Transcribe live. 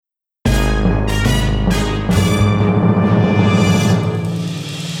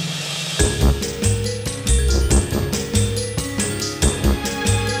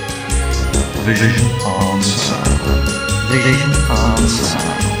Vision on Sound. Vision on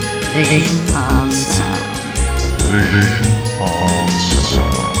Sound. Vision on Sound. Vision on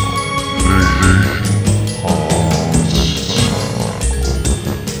Sound. Vision on Sound.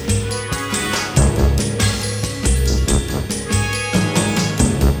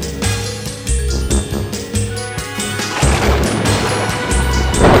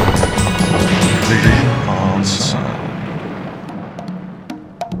 Vision on Sound.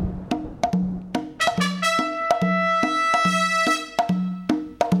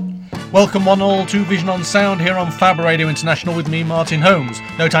 Welcome one all to Vision on Sound here on Fab Radio International with me, Martin Holmes.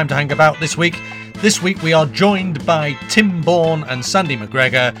 No time to hang about this week. This week we are joined by Tim Bourne and Sandy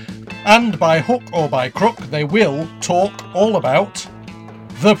McGregor, and by hook or by crook they will talk all about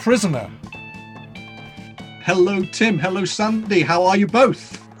The Prisoner. Hello Tim, hello Sandy, how are you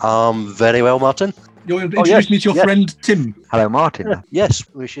both? Very well, Martin. You'll introduce me to your friend Tim. Hello, Martin. Yes,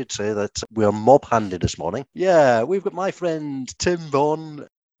 we should say that we're mob-handed this morning. Yeah, we've got my friend Tim Bourne.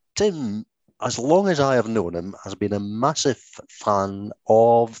 Tim, as long as I have known him, has been a massive fan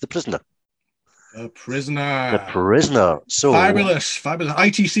of The Prisoner. The Prisoner. The Prisoner. So Fabulous.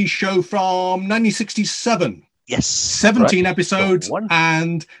 ITC show from 1967. Yes. 17 correct. episodes One.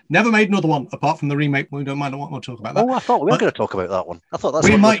 and never made another one apart from the remake. We don't mind what we'll talk about that. Oh, I thought we were But- going to talk about that one. I thought that's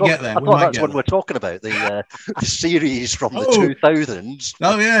We what might we're get talk- there. I We thought might that's get what there. we're talking about, the series from the Oh. 2000s.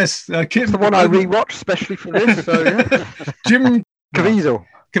 Oh, yes. Kim, It's the one I rewatched specially for this. So, yeah. Jim Caviezel.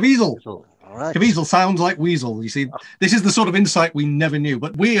 Caviezel. So, all right. Caviezel sounds like Weasel. You see, this is the sort of insight we never knew.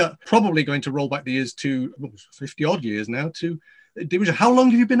 But we are probably going to roll back the years to 50 odd years now to the original. How long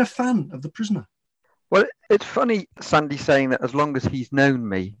have you been a fan of The Prisoner? Well, it's funny, Sandy, saying that as long as he's known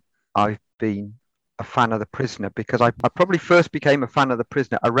me, I've been a fan of The Prisoner, because I probably first became a fan of The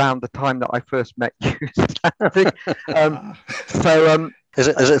Prisoner around the time that I first met you, Sandy. So Is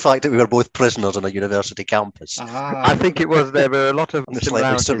it the fact that we were both prisoners on a university campus? I think it was, there were a lot of And the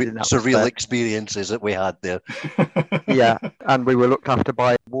slightly similarities in that surreal respect. experiences that we had there. Yeah, and we were looked after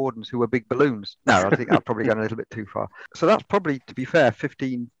by wardens who were big balloons. No, I think I've probably gone a little bit too far. So that's probably, to be fair,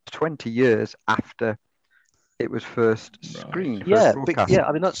 15, 20 years after it was first screened. Yeah, first but broadcast. yeah.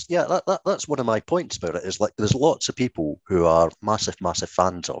 I mean, that's one of my points about it. Is like there's lots of people who are massive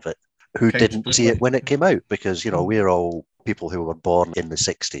fans of it who Came didn't to see it Britain. when it came out, because we're all people who were born in the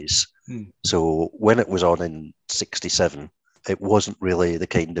 60s. Hmm. So when it was on in 67, it wasn't really the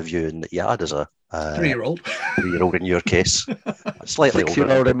kind of viewing that you had as a 3-year-old. 3-year-old in your case, slightly older.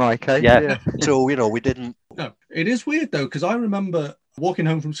 6-year-old in my case. Yeah. So we didn't. No, it is weird though, because I remember walking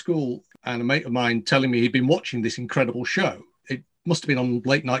home from school and a mate of mine telling me he'd been watching this incredible show. It must have been on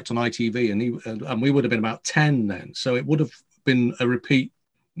late nights on ITV, and we would have been about 10 then, so it would have been a repeat.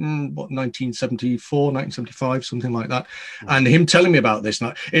 1974, 1975, something like that. And him telling me about this,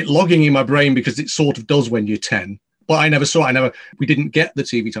 and it logging in my brain, because it sort of does when you're 10. But I never saw it. We didn't get the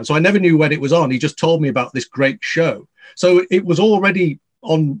TV time, so I never knew when it was on. He just told me about this great show. So it was already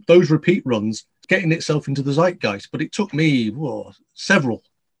on those repeat runs, getting itself into the zeitgeist. But it took me several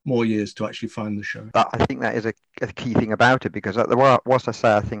more years to actually find the show. I think that is a key thing about it, because whilst I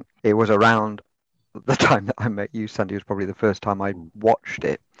say I think it was around the time that I met you, Sandy, was probably the first time I watched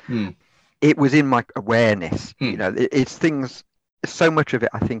it. It was in my awareness. It's things, so much of it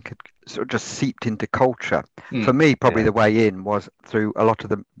I think had sort of just seeped into culture. For me, probably the way in was through a lot of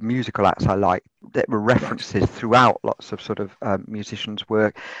the musical acts I liked. There were references throughout lots of sort of musicians'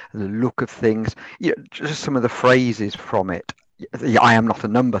 work, the look of things, just some of the phrases from it. The "I am not a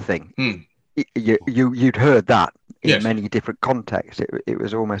number" thing. You'd heard that in many different contexts. It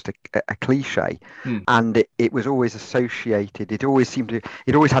was almost a cliche, and it was always associated. It always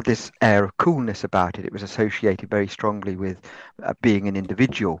had this air of coolness about it. It was associated very strongly with being an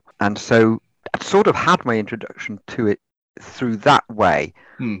individual, and so I sort of had my introduction to it through that way,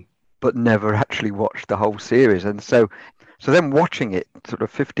 but never actually watched the whole series. And so then watching it sort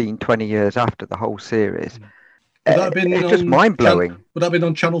of 15, 20 years after the whole series. Would that have been it's just mind-blowing. Would that have been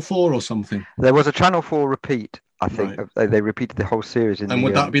on Channel 4 or something? There was a Channel 4 repeat, I think. Right. They repeated the whole series. And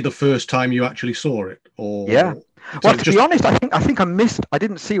would that be the first time you actually saw it? Or Yeah. So Well, it to be honest, I think I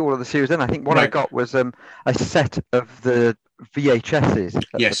didn't see all of the series then. I think what I Right. got was a set of the VHSs at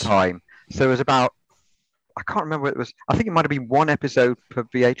Yes. the time. So it was about, I can't remember what it was. I think it might have been one episode per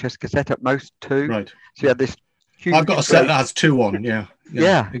VHS cassette, at most two. Right. So you had this huge... I've got a set that has 2 on, yeah.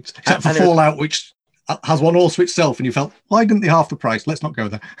 Yeah. Except for And it was- Fallout, which has one all to itself, and you felt, why didn't they half the price? Let's not go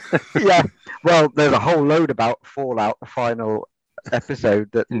there. Yeah. Well, there's a whole load about Fallout, the final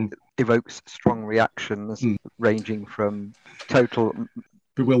episode, that evokes strong reactions, ranging from total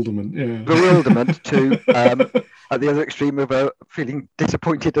Bewilderment, yeah. Bewilderment to at the other extreme of feeling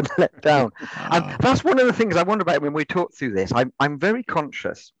disappointed and let down. And that's one of the things I wonder about when we talk through this. I'm very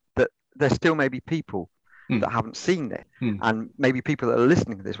conscious that there still may be people that haven't seen it, and maybe people that are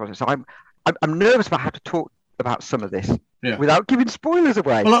listening to this. So I'm nervous about how to talk about some of this without giving spoilers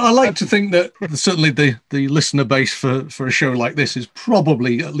away. Well, I like to think that certainly the listener base for a show like this is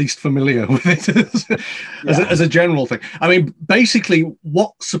probably at least familiar with it as a general thing. I mean, basically,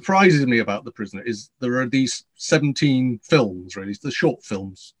 what surprises me about The Prisoner is there are these 17 films, really, the short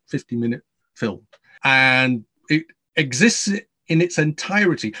films, 50-minute films, and it exists in its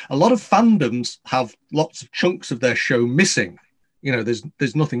entirety. A lot of fandoms have lots of chunks of their show missing. You know,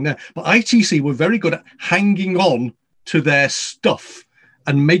 there's nothing there. But ITC were very good at hanging on to their stuff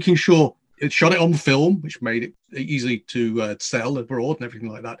and making sure it shot it on film, which made it easy to sell abroad and everything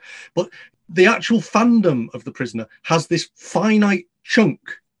like that. But the actual fandom of The Prisoner has this finite chunk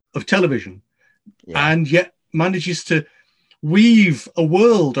of television and yet manages to weave a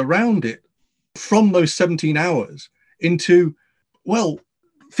world around it from those 17 hours into, well,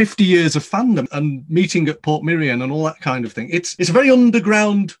 50 years of fandom and meeting at Port Miriam and all that kind of thing. It's a very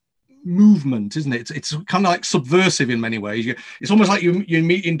underground movement, isn't it? It's kind of like subversive in many ways. It's almost like you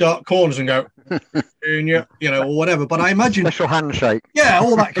meet in dark corners and go, you know, or whatever. But I imagine special handshake,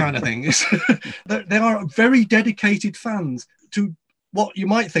 all that kind of thing. They are very dedicated fans to what you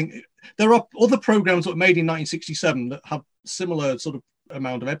might think. There are other programs that were made in 1967 that have similar sort of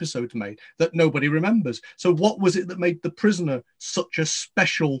amount of episodes made that nobody remembers. So what was it that made The Prisoner such a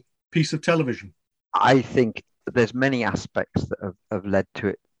special piece of television? I think there's many aspects that have led to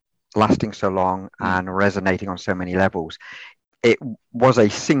it lasting so long and resonating on so many levels. It was a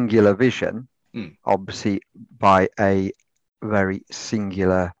singular vision, obviously by a very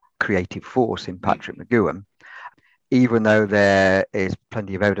singular creative force in Patrick McGoohan, even though there is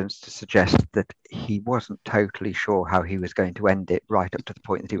plenty of evidence to suggest that he wasn't totally sure how he was going to end it right up to the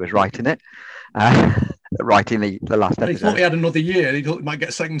point that he was writing it, writing the last episode. He thought he had another year. He thought he might get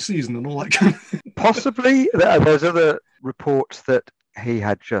a second season and all that kind of thing. Possibly. There's other reports that he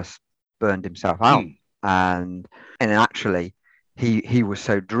had just burned himself out. And actually, he was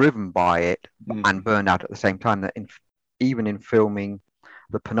so driven by it and burned out at the same time that even in filming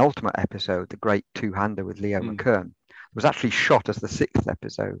the penultimate episode, The Great Two-Hander with Leo McKern, was actually shot as the 6th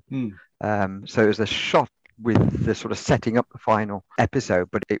episode. So it was a shot with the sort of setting up the final episode,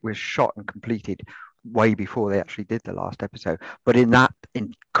 but it was shot and completed way before they actually did the last episode. But in that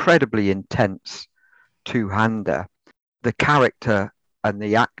incredibly intense two-hander, the character and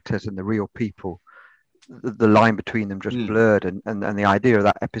the actors and the real people, the line between them just blurred. And the idea of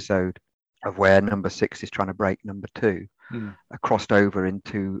that episode of where number 6 is trying to break number 2 crossed over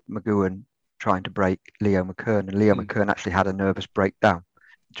into McGoohan trying to break Leo McKern, and Leo McKern actually had a nervous breakdown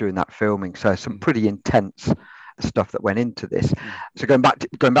during that filming. So some pretty intense stuff that went into this. So going back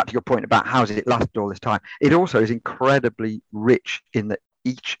to your point about how has it lasted all this time, it also is incredibly rich in that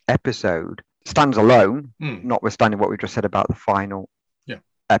each episode stands alone, notwithstanding what we just said about the final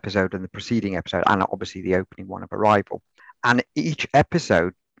episode and the preceding episode, and obviously the opening one of Arrival. And each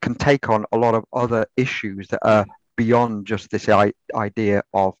episode can take on a lot of other issues that are beyond just this idea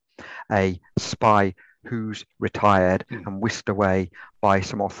of a spy who's retired and whisked away by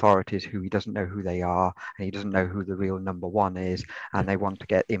some authorities who he doesn't know who they are, and he doesn't know who the real number 1 is, and they want to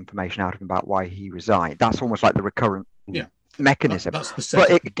get information out of him about why he resigned. That's almost like the recurrent mechanism. That's the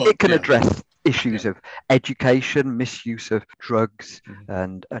setup, but it can address issues of education, misuse of drugs,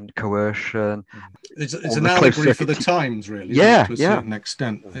 and coercion. It's an allegory for the times, really. To a certain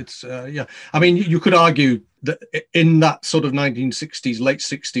extent. It's I mean, you could argue that in that sort of 1960s, late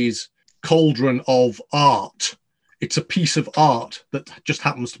 60s cauldron of art, it's a piece of art that just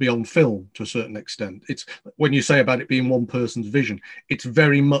happens to be on film to a certain extent. It's when you say about it being one person's vision, it's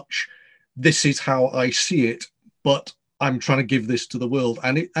very much, this is how I see it, but I'm trying to give this to the world,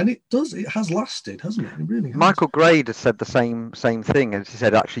 and it has lasted, hasn't it? It really has. Michael Grade has said the same thing, as he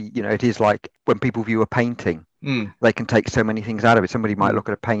said, actually, you know, it is like when people view a painting, they can take so many things out of it. Somebody might look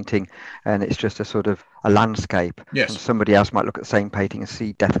at a painting and it's just a sort of a landscape, and somebody else might look at the same painting and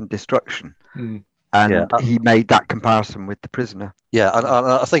see death and destruction. And he made that comparison with The Prisoner. Yeah, and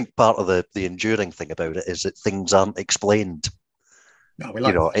I think part of the enduring thing about it is that things aren't explained.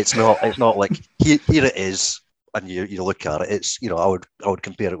 No, it's not like here it is. And you look at it, it's, you know, I would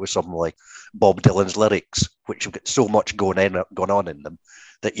compare it with something like Bob Dylan's lyrics, which have got so much going on in them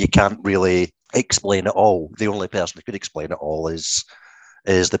that you can't really explain it all. The only person who could explain it all is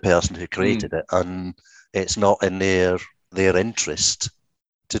the person who created it, and it's not in their interest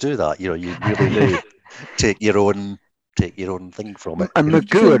to do that. You know, you really do take your own take your own thing from it. And You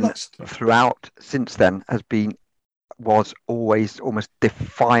feel McGowan blessed. throughout since then was always almost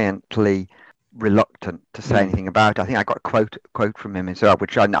defiantly reluctant to say anything about it. I think I got a quote from him as well,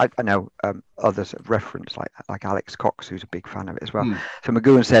 which I know others have referenced, like Alex Cox, who's a big fan of it as well. So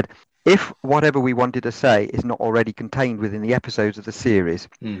McGowan said, "If whatever we wanted to say is not already contained within the episodes of the series,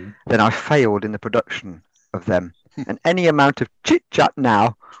 then I failed in the production of them. And any amount of chit-chat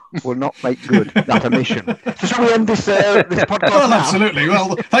now will not make good that omission." So shall we end this podcast Well, now? absolutely.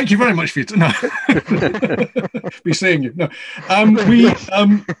 Well, thank you very much for your no. Be seeing you. No,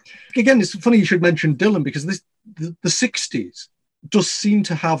 again, it's funny you should mention Dylan, because the 60s does seem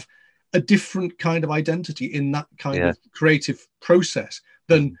to have a different kind of identity in that kind of creative process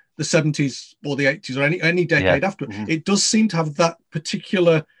than the 70s or the 80s or any decade after. It does seem to have that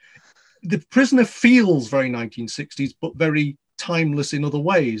particular. The Prisoner feels very 1960s, but very timeless in other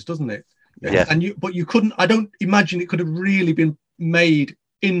ways, doesn't it? Yeah. But you couldn't. I don't imagine it could have really been made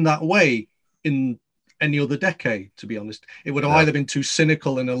in that way in any other decade. To be honest, it would have either been too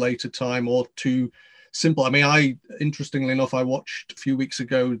cynical in a later time or too simple. I mean, interestingly enough, I watched a few weeks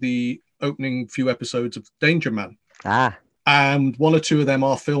ago the opening few episodes of Danger Man, and one or two of them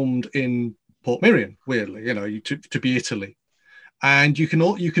are filmed in Portmeirion. Weirdly, to be Italy. And you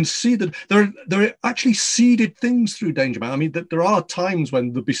can see that there are actually seeded things through Danger Man. I mean, that there are times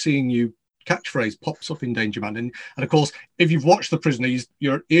when the "be seeing you" catchphrase pops up in Danger Man, and of course, if you've watched The Prisoner,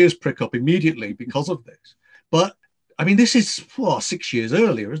 your ears prick up immediately because of this. But I mean, this is 6 years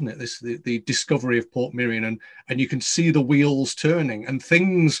earlier, isn't it? The discovery of Portmeirion, and you can see the wheels turning, and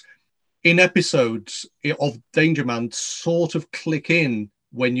things in episodes of Danger Man sort of click in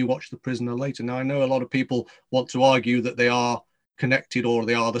when you watch The Prisoner later. Now, I know a lot of people want to argue that they are connected or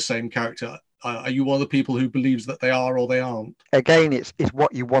they are the same character. Are you one of the people who believes that they are or they aren't? Again, it's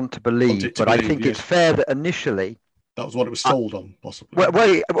what you want to believe, I think it's fair that initially that was what it was sold on, possibly.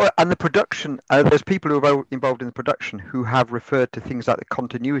 Well, and the production, there's people who are involved in the production who have referred to things like the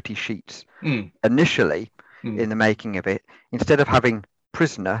continuity sheets initially in the making of it, instead of having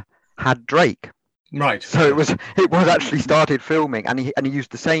Prisoner, had Drake. Right. So it was actually started filming, and he used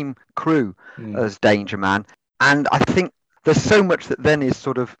the same crew as Danger Man, and I think there's so much that then is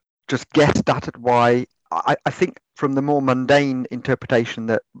sort of just guessed at why. I think from the more mundane interpretation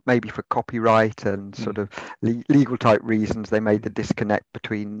that maybe for copyright and sort of legal type reasons, they made the disconnect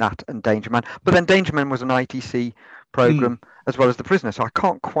between that and Danger Man. But then Danger Man was an ITC program as well as The Prisoner, so I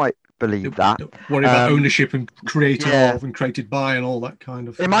can't quite believe that. Worry about ownership and creator of and created by and all that kind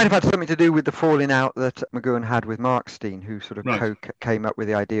of thing. It might have had something to do with the falling out that McGowan had with Markstein, who sort of came up with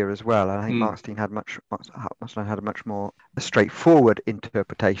the idea as well. And I think Markstein must have had a much more straightforward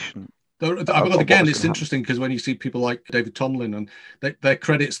interpretation. But again, it's interesting because when you see people like David Tomlin and their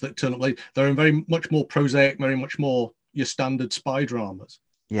credits that turn up, they're very much more prosaic, very much more your standard spy dramas.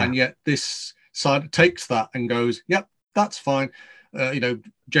 Yeah. And yet this side takes that and goes, yep, that's fine.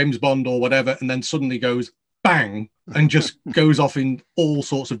 James Bond or whatever, and then suddenly goes bang and just goes off in all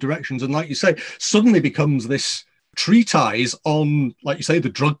sorts of directions. And like you say, suddenly becomes this treatise on, like you say, the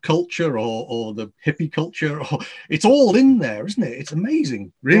drug culture or the hippie culture. It's all in there, isn't it? It's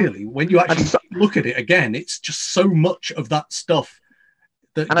amazing, really. When you actually look at it again, it's just so much of that stuff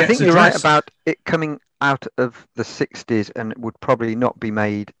that and gets I think addressed. You're right about it coming out of the 60s and it would probably not be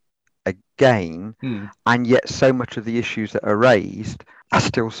made again, and yet so much of the issues that are raised are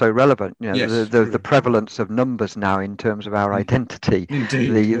still so relevant. The prevalence of numbers now in terms of our identity,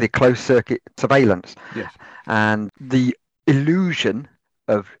 the closed circuit surveillance, and the illusion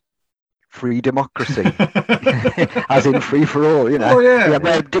of free democracy, as in free for all.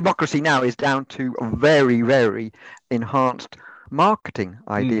 Where democracy now is down to very, very enhanced marketing,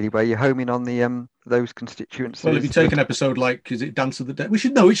 ideally, where you're homing on the those constituencies. Well, if you take an episode like, is it Dance of the Dead? Which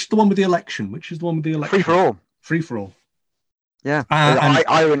is the one with the election. Which is the one with the election? Free for all. Free for all. Yeah.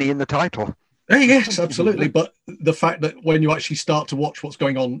 Irony in the title. Yes, absolutely. But the fact that when you actually start to watch what's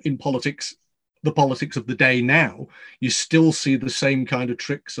going on in politics, the politics of the day now, you still see the same kind of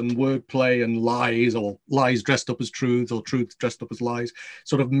tricks and wordplay and lies, or lies dressed up as truths, or truths dressed up as lies,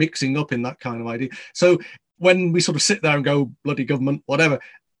 sort of mixing up in that kind of idea. So when we sort of sit there and go, bloody government, whatever,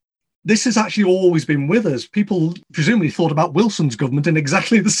 this has actually always been with us. People presumably thought about Wilson's government in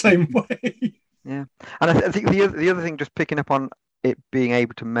exactly the same way. Yeah. And I think the other thing, just picking up on it being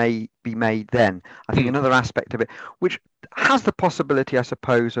able to be made then, I think another aspect of it, which has the possibility, I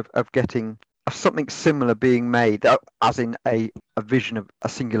suppose, of getting something similar being made, as in a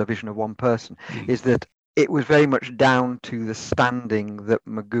singular vision of one person, is that it was very much down to the standing that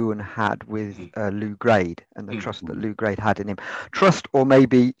McGowan had with Lew Grade and the trust that Lew Grade had in him. Trust, or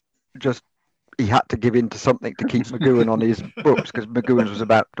maybe just he had to give in to something to keep McGoohan on his books because McGoohan was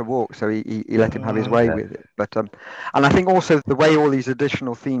about to walk, so he let him have his way with it. But and I think also the way all these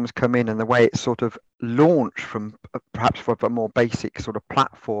additional themes come in and the way it's sort of launched from perhaps from a more basic sort of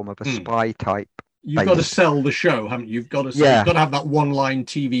platform of a spy type. You've got to sell the show, haven't you? You've got to have that one-line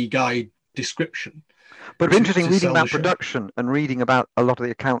TV guide description. But it's interesting reading about production and reading about a lot of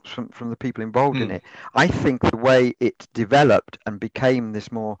the accounts from the people involved in it. I think the way it developed and became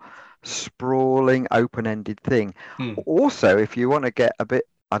this more sprawling, open-ended thing. Also, if you want to get a bit,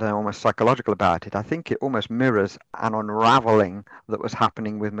 I don't know, almost psychological about it, I think it almost mirrors an unraveling that was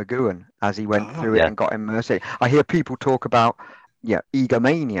happening with McGoohan as he went through it and got immersed. I hear people talk about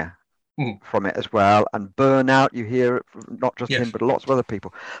egomania from it as well, and burnout. You hear it from not just him but lots of other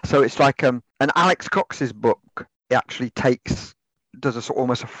people. So it's like and Alex Cox's book actually does a sort of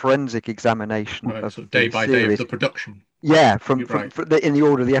almost a forensic examination of so day by day of the production. From in the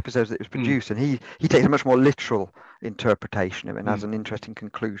order of the episodes that it was produced, and he takes a much more literal interpretation of it and has an interesting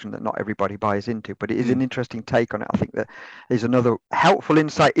conclusion that not everybody buys into, but it is an interesting take on it. I think that is another helpful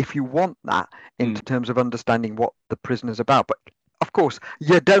insight if you want that into terms of understanding what The Prisoner's about. But of course,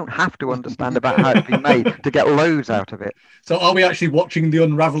 you don't have to understand about how it's been made to get loads out of it. So are we actually watching the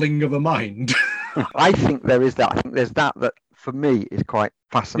unraveling of a mind? I think there is that. I think there's that for me is quite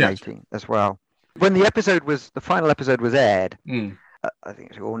fascinating as well. When the final episode was aired, I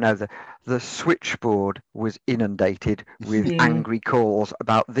think you all know the switchboard was inundated with angry calls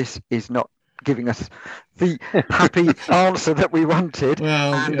about this is not giving us the happy answer that we wanted.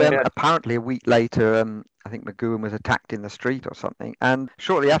 Well, apparently a week later, I think McGoohan was attacked in the street or something, and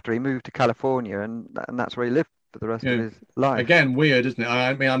shortly after he moved to California, and that's where he lived for the rest of his life. Again, weird, isn't it?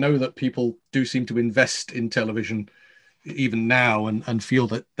 I mean, I know that people do seem to invest in television even now and feel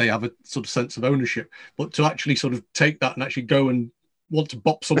that they have a sort of sense of ownership, but to actually sort of take that and actually go and want to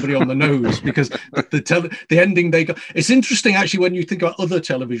bop somebody on the nose because the ending they got. It's interesting actually when you think about other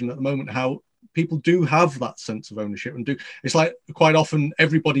television at the moment, how people do have that sense of ownership it's like quite often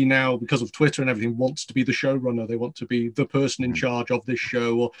everybody now, because of Twitter and everything, wants to be the showrunner. They want to be the person in charge of this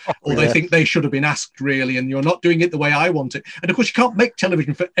show, or they think they should have been asked really, and you're not doing it the way I want it. And of course you can't make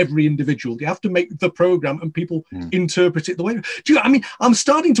television for every individual. You have to make the program and people interpret it the way. I'm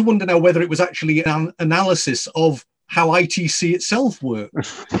starting to wonder now whether it was actually an analysis of how ITC itself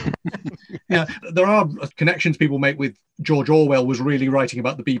works. There are connections people make with George Orwell was really writing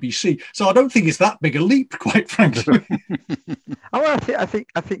about the BBC, so I don't think it's that big a leap, quite frankly. I think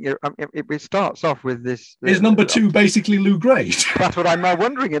it starts off with this. Is number 2 basically Lou Grade? That's what I'm now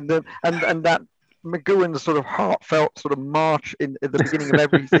wondering, and that McGoohan's sort of heartfelt sort of march at the beginning of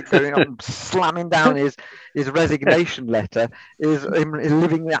everything, going up and slamming down his resignation letter, is him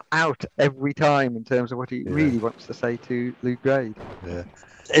living that out every time in terms of what he really wants to say to Lou Grade. Yeah.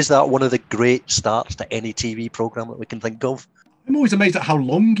 Is that one of the great starts to any TV programme that we can think of? I'm always amazed at how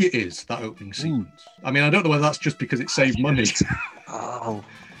long it is, that opening sequence. I mean, I don't know whether that's just because it saved money.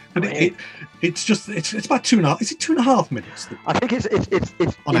 But it's about 2.5. Is it 2.5 minutes? I think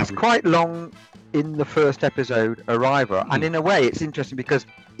it's quite long in the first episode, Arrival, and in a way it's interesting because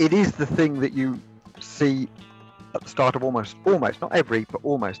it is the thing that you see at the start of almost not every, but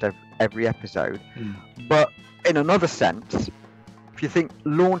almost every episode. But in another sense, if you think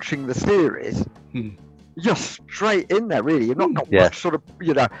launching the series, you're straight in there, really. You're not much sort of,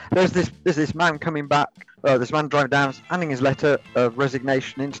 there's this man coming back, this man driving down, handing his letter of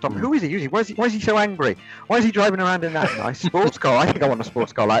resignation in. Stop. Who is he using? Why is he so angry? Why is he driving around in that nice sports car? I think I want a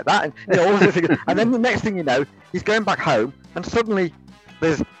sports car like that. And all those things. And then the next thing you know, he's going back home, and suddenly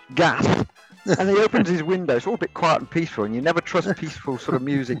there's gas. And he opens his window. It's all a bit quiet and peaceful, and you never trust peaceful sort of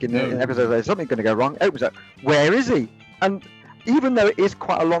music in episodes. There's something going to go wrong. Opens up. Where is he? And even though it is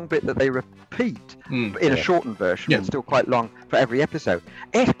quite a long bit that they repeat in a shortened version, it's still quite long for every episode.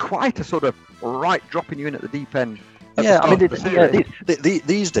 It's quite a sort of dropping you in at the deep end.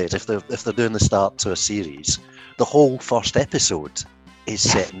 These days, if they're doing the start to a series, the whole first episode is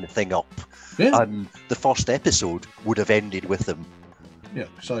setting the thing up, and the first episode would have ended with them. Yeah,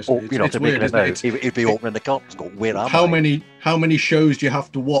 precisely. It's weird, isn't it? He'd be opening the curtains, going, "Where am I?" How many shows do you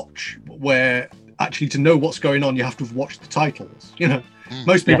have to watch where actually to know what's going on you have to have watched the titles?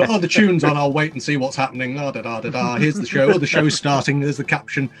 Most people, the tune's on, I'll wait and see what's happening. Here's the show. The show's starting. There's the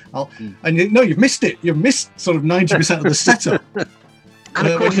caption. You've missed it. You've missed sort of 90% of the setup. And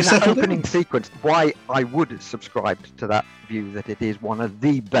of course, in that opening sequence, why I would subscribe to that view that it is one of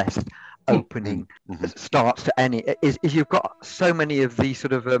the best opening starts to any is you've got so many of these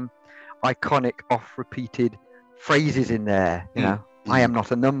sort of iconic, oft-repeated phrases in there. I am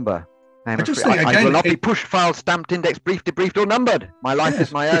not a number. I just think, I again, will not be push, filed, stamped, indexed, briefed, debriefed, or numbered. My life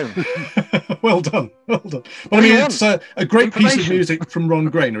is my own. Well done. Well done. But I mean, it's a great piece of music from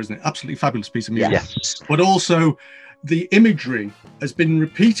Ron Grainer, isn't it? Absolutely fabulous piece of music. Yes. But also, the imagery has been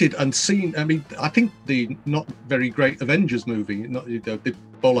repeated and seen. I mean, I think the not very great Avengers movie, not the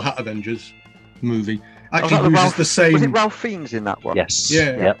Bowler Hat Avengers movie, actually uses the same. Was it Ralph Fiennes in that one? Yes.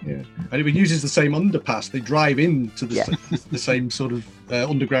 Yeah. And it uses the same underpass. They drive into the same sort of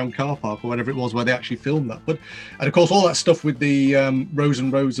underground car park or whatever it was where they actually filmed that. And of course, all that stuff with the rows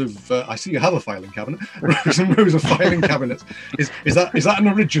and rows of. I see you have a filing cabinet. Rows and rows of filing cabinets. Is that an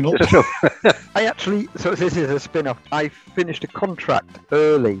original? I actually. So this is a spin-off. I finished a contract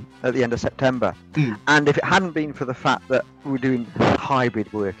early at the end of September, and if it hadn't been for the fact that we're doing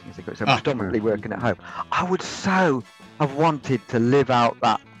hybrid working, so predominantly working at home, I would so have wanted to live out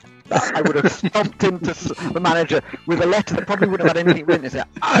that. I would have stomped into the manager with a letter that probably wouldn't have had anything written and said,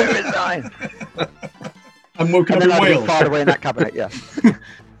 I resign. I'm woken up in Wales. Far away in that cabinet,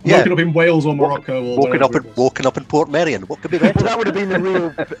 Woken up in Wales or Morocco or woken up in Portmeirion. What could be better? Well, that would have been the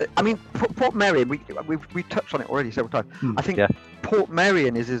real. I mean, Portmeirion. We touched on it already several times. I think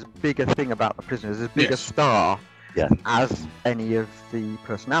Portmeirion is as big a thing about the prisoners, as big a star as any of the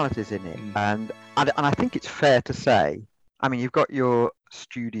personalities in it, and I think it's fair to say. I mean, you've got your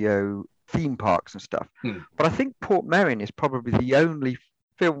studio theme parks and stuff, but I think Portmeirion is probably the only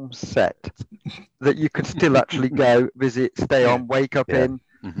film set that you can still actually go visit, stay on, wake up in.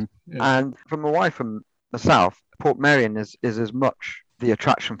 And for my wife and myself, Portmeirion is as much the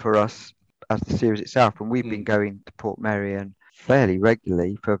attraction for us as the series itself, and we've been going to Portmeirion fairly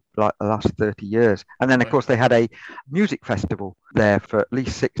regularly for like the last 30 years. And then of course they had a music festival there for at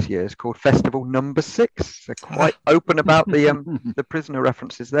least 6 years called Festival Number 6. They're quite open about the prisoner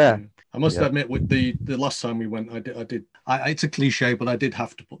references there. I must admit, with the last time we went, I did. It's a cliche, but I did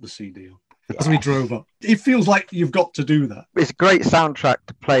have to put the CD on as we drove up. It feels like you've got to do that. It's a great soundtrack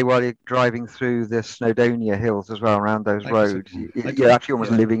to play while you're driving through the Snowdonia hills as well, around those roads. You're actually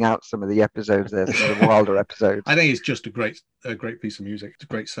almost living out some of the episodes there, some of the wilder episodes. I think it's just a great piece of music. It's a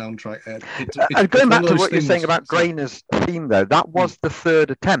great soundtrack. And going back to what you're saying about Grainer's theme, though, that was the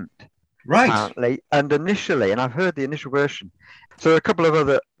third attempt. Right. Apparently. And initially, and I've heard the initial version, so a couple of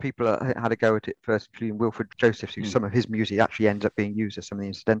other people had a go at it first, including Wilfred Josephs, who some of his music actually ends up being used as some of the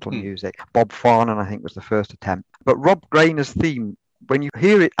incidental music. Bob Farnan, I think, was the first attempt. But Rob Grainer's theme, when you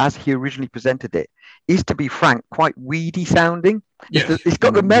hear it as he originally presented it, is, to be frank, quite weedy sounding. Yes. It's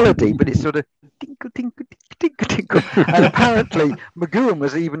got the melody, but it's sort of tinkle, tinkle, tinkle, tinkle. And apparently, McGowan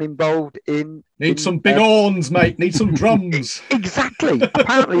was even involved in... Need some big horns, mate. Need some drums. Exactly.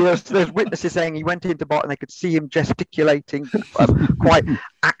 Apparently, there's witnesses saying he went into Bot and they could see him gesticulating quite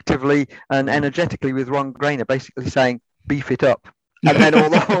actively and energetically with Ron Grainer, basically saying, beef it up. And then all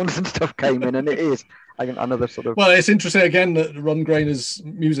the horns and stuff came in, and it is another sort of... Well, it's interesting, again, that Ron Grainer's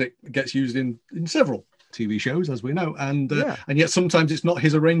music gets used in several TV shows, as we know, and yet sometimes it's not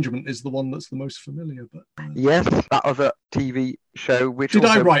his arrangement is the one that's the most familiar. But yes, that other TV show, which did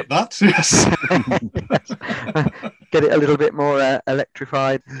I write that? Yes. Get it a little bit more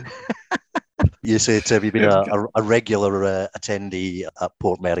electrified. You say, Tim, you've been a regular attendee at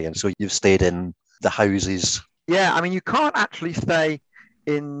Portmeirion, so you've stayed in the houses. Yeah, I mean, you can't actually stay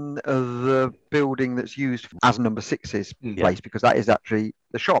in the building that's used as Number 6's place, because that is actually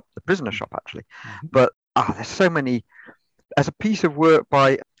the shop, the prisoner shop, actually. But there's so many. As a piece of work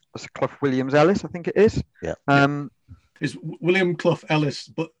by Clough Williams Ellis, I think it is. Yeah. Is William Clough Ellis,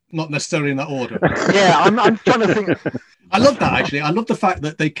 but not necessarily in that order. Yeah, I'm trying to think. I love that, actually. I love the fact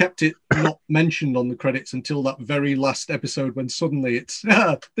that they kept it not mentioned on the credits until that very last episode, when suddenly it's,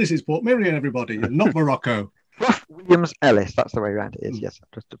 this is Portmeirion, everybody, and not Morocco. Clough Williams Ellis, that's the way around it is. Yes,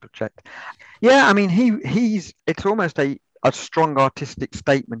 just to check. Yeah, I mean, he's it's almost a strong artistic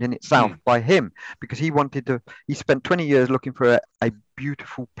statement in itself by him, because he spent 20 years looking for a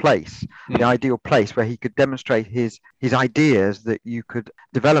beautiful place, the ideal place where he could demonstrate his ideas that you could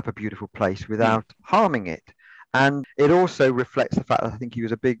develop a beautiful place without harming it. And it also reflects the fact that I think he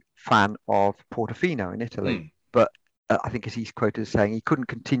was a big fan of Portofino in Italy, but I think, as he's quoted as saying, he couldn't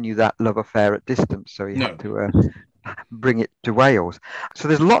continue that love affair at distance, so he had to bring it to Wales. So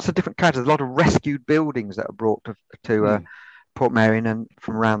there's lots of different characters, a lot of rescued buildings that are brought to Portmeirion and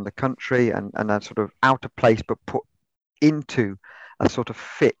from around the country, and a sort of out of place but put into a sort of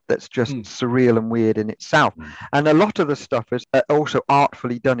fit that's just surreal and weird in itself. And a lot of the stuff is also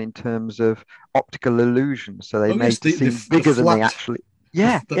artfully done in terms of optical illusions, so they make it seem bigger than they actually...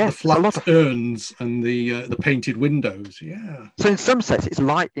 Yeah, the, yeah. the flat a lot of, urns and the painted windows. Yeah. so in some sets,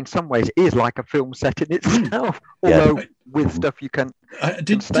 in some ways, it is like a film set in itself. Yeah. Although with stuff you can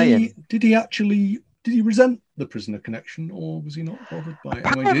Did he resent the prisoner connection, or was he not bothered by it?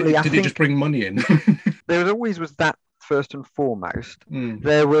 Apparently, did he just bring money in? There always was that first and foremost. Mm.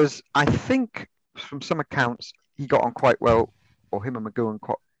 There was, I think, from some accounts, he got on quite well, or him and McGowan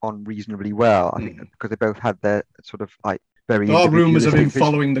got on reasonably well. I think because they both had their sort of like very. There are rumours of him individualistic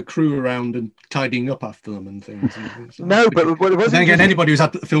following the crew around and tidying up after them and things. No, but it wasn't. Then again, anybody who's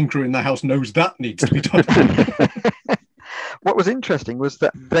had the film crew in their house knows that needs to be done. What was interesting was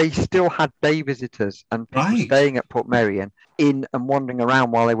that they still had day visitors and people staying at Portmeirion in and wandering around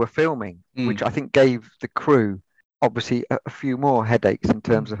while they were filming, which I think gave the crew obviously a few more headaches in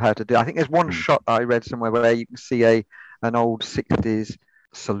terms of how to do. I think there's one shot I read somewhere where you can see an old 60s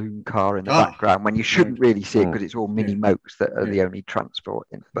saloon car in the background when you shouldn't really see it because it's all mini mopes that are the only transport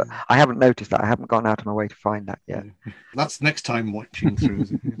in. But I haven't noticed that. I haven't gone out of my way to find that yet. That's next time watching through.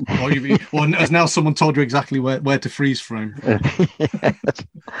 Or has now someone told you exactly where to freeze frame? Yes.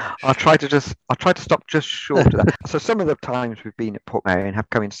 I'll try to stop just short of that. So some of the times we've been at Portmeirion have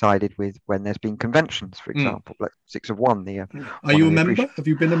coincided with when there's been conventions, for example, like 6 of 1. Are you a member? Have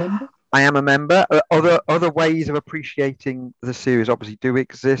you been a member? I am a member. Other ways of appreciating the series obviously do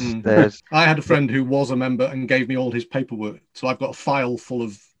exist. I had a friend who was a member and gave me all his paperwork. So I've got a file full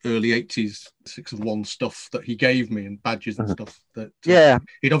of early 80s 6 of 1 stuff that he gave me and badges and stuff that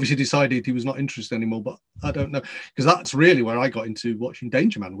he'd obviously decided he was not interested anymore, but I don't know, because that's really where I got into watching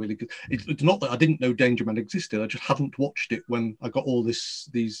Danger Man, really. It's not that I didn't know Danger Man existed, I just hadn't watched it when I got all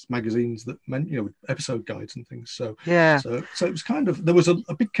these magazines that meant, episode guides and things. So so it was kind of, there was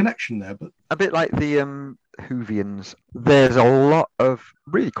a big connection there. But a bit like the Whovians, there's a lot of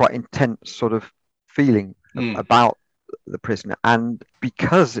really quite intense sort of feeling about the prisoner, and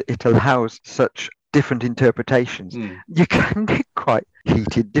because it allows such different interpretations, you can get quite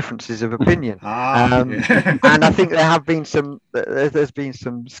heated differences of opinion. And I think there's been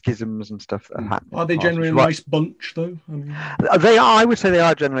some schisms and stuff that have happened. Are they generally a nice bunch, though? They are. I would say they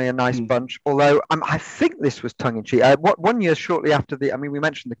are generally a nice bunch. Although I think this was tongue in cheek. 1 year shortly after we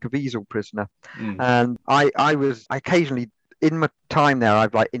mentioned the Caviezel prisoner, and I occasionally. In my time there,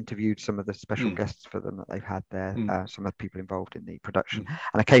 I've interviewed some of the special guests for them that they've had there, some of the people involved in the production,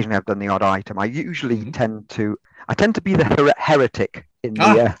 and occasionally I've done the odd item. I usually tend to be the heretic in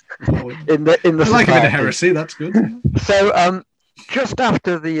the in the I like a bit of heresy. That's good. So just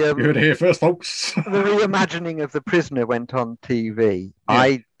after the you heard it here first, folks. The reimagining of The Prisoner went on TV.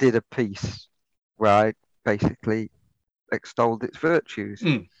 I did a piece where I basically extolled its virtues,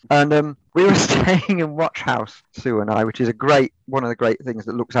 and we were staying in Watch House, Sue and I, which is one of the great things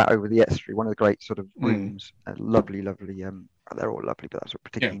that looks out over the estuary, one of the great sort of rooms, lovely they're all lovely, but that's a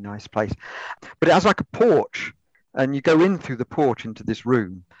particularly nice place. But it has like a porch, and you go in through the porch into this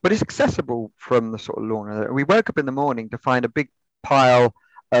room, but it's accessible from the sort of lawn. We woke up in the morning to find a big pile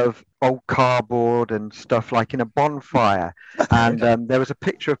of old cardboard and stuff like in a bonfire, and there was a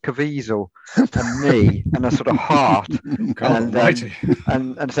picture of Caviezel and me and a sort of heart, and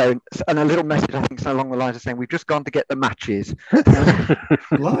a little message, I think, along the lines of saying, "We've just gone to get the matches."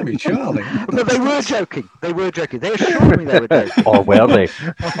 Blimey, Charlie! But they were joking. They assured me they were joking. Or were they?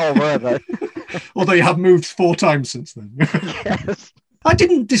 Or were they? Although you have moved 4 times since then. Yes. I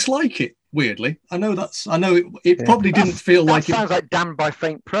didn't dislike it, weirdly. I know it probably didn't feel like it. Sounds like Damned by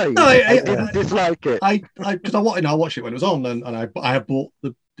Faint Praise. No, I didn't dislike it. I watched it when it was on, and I had bought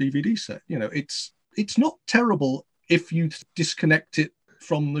the DVD set. It's not terrible if you disconnect it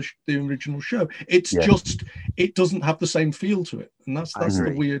from the original show. It's just, it doesn't have the same feel to it, and that's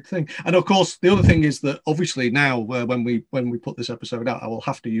the weird thing. And of course, the other thing is that obviously now, when we put this episode out, I will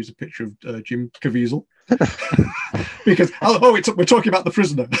have to use a picture of Jim Caviezel. Because we're talking about The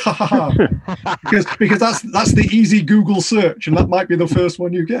Prisoner. because that's the easy Google search, and that might be the first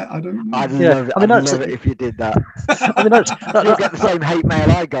one you get. I don't know. I'd love it if you did that. You'll get the same hate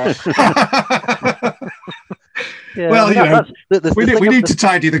mail I got. We need to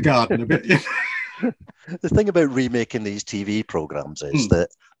tidy the garden a bit. The thing about remaking these TV programs is that,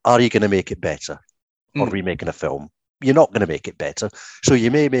 are you going to make it better? Or remaking a film? You're not going to make it better. So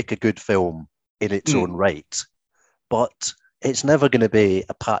you may make a good film in its own right, but it's never going to be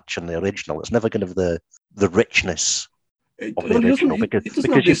a patch on the original. It's never going to have the richness of the original. It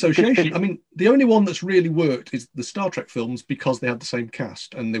doesn't have the association. I mean, the only one that's really worked is the Star Trek films, because they had the same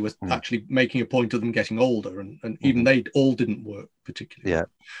cast and they were actually making a point of them getting older, and even they all didn't work particularly. Yeah.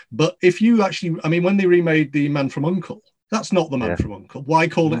 But if you actually, I mean, when they remade The Man from U.N.C.L.E., that's not The Man from U.N.C.L.E. Why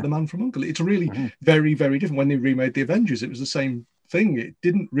call it The Man from U.N.C.L.E.? It's really very, very different. When they remade The Avengers, it was the same thing. It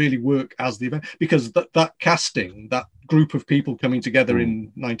didn't really work as the event because that casting, that group of people coming together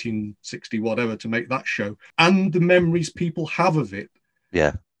in 1960 whatever to make that show, and the memories people have of it,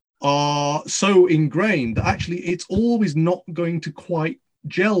 are so ingrained that actually it's always not going to quite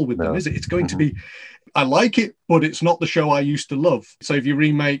gel with them, is it? It's going to be, I like it, but it's not the show I used to love. So if you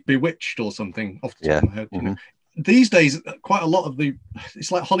remake Bewitched or something off the top of my head, you know, these days quite a lot of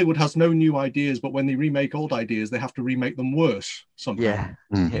it's like Hollywood has no new ideas, but when they remake old ideas they have to remake them worse somehow.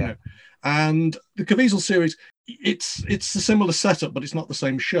 You know? And the Caviezel series, it's a similar setup, but it's not the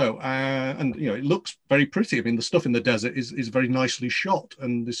same show. And you know, it looks very pretty. I mean, the stuff in the desert is very nicely shot,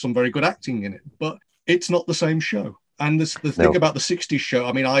 and there's some very good acting in it, but it's not the same show. And the thing about the 60s show,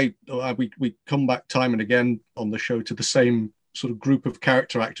 I mean, we come back time and again on the show to the same sort of group of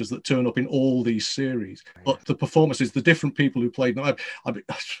character actors that turn up in all these series. But the performances, the different people who played them,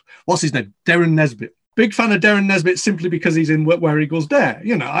 what's his name? Darren Nesbitt. Big fan of Darren Nesbitt simply because he's in Where Eagles Dare.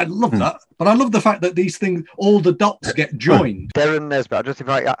 You know, I love that. But I love the fact that these things, all the dots get joined. Darren Nesbitt,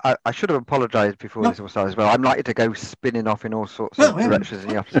 I should have apologised before this all started as well. I'm likely to go spinning off in all sorts of directions in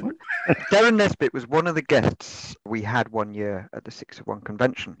the afternoon. Darren Nesbitt was one of the guests we had one year at the 6 of 1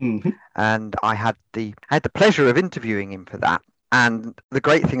 convention. And I had the pleasure of interviewing him for that. And the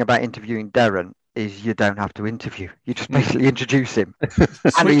great thing about interviewing Darren is you don't have to interview. You just basically introduce him.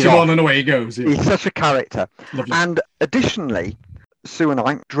 Switch him on and away he goes. Yeah. He's such a character. Lovely. And additionally, Sue and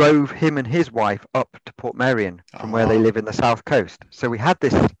I drove him and his wife up to Portmeirion from where they live in the south coast. So we had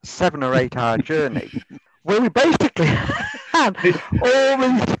this 7 or 8 hour journey where we basically had all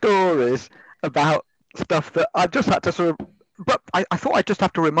these stories about stuff that I just had to sort of... But I thought I'd just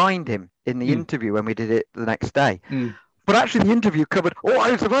have to remind him in the interview when we did it the next day. But actually, the interview covered all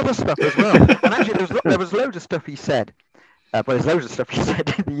kinds of other stuff as well. And actually, there was loads of stuff he said. But there's loads of stuff he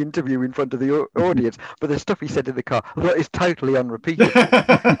said in the interview in front of the audience. But there's stuff he said in the car that is totally unrepeatable.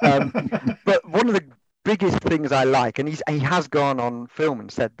 But one of the biggest things I like, and he has gone on film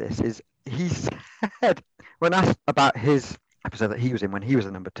and said this, is he said, when asked about his episode that he was in when he was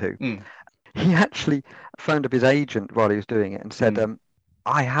a number 2, he actually phoned up his agent while he was doing it and said,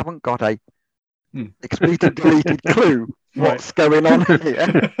 I haven't got a expletive deleted clue what's going on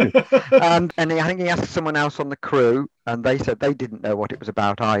here. And I think he asked someone else on the crew and they said they didn't know what it was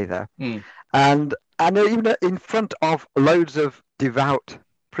about either. And even in front of loads of devout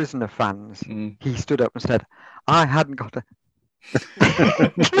prisoner fans, he stood up and said, I hadn't got a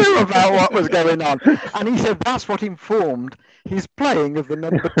clue about what was going on. And he said that's what informed his playing of the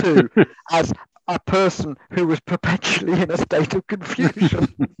number 2 as a person who was perpetually in a state of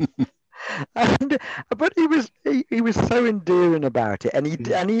confusion. But he was so endearing about it, and he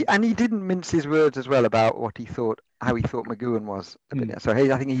didn't mince his words as well about how he thought McGoohan was. So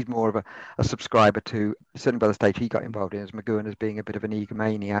I think he's more of a subscriber to, certainly by the stage he got involved in, as McGoohan as being a bit of an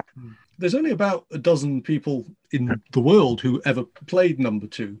egomaniac. There's only about a dozen people in the world who ever played number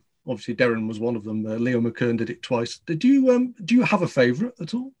 2. Obviously, Darren was one of them. Leo McKern did it twice. Do you have a favourite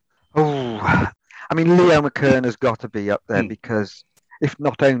at all? Oh, I mean, Leo McKern has got to be up there because. If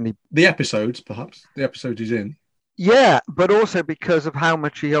not only the episodes, perhaps the episode he's in. Yeah, but also because of how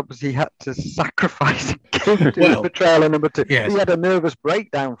much he obviously had to sacrifice to his portrayal of number 2. Yes. He had a nervous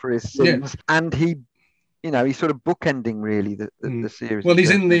breakdown for his sins, and he's sort of bookending really the series. Well, he's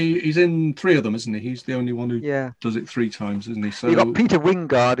in 3 of them, isn't he? He's the only one who does it 3 times, isn't he? So you got Peter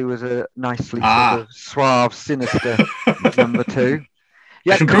Wingard, who was a nicely sort of suave, sinister number 2.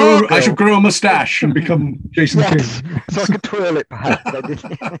 I should grow a moustache and become Jason King. So I could twirl it, perhaps.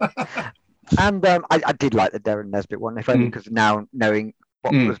 And I did like the Darren Nesbitt one, if only because now knowing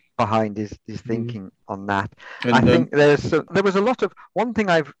what was behind his thinking on that. And, I think there was a lot of... One thing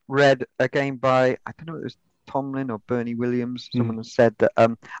I've read, again, by, I don't know if it was Tomlin or Bernie Williams, someone has said that I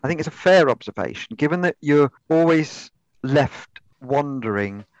think it's a fair observation, given that you're always left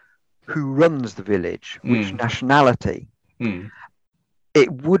wondering who runs the village, which nationality... It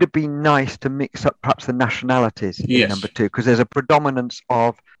would have been nice to mix up perhaps the nationalities in number 2, because there's a predominance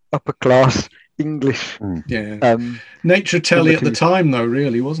of upper class English. Nature Telly at the time, though,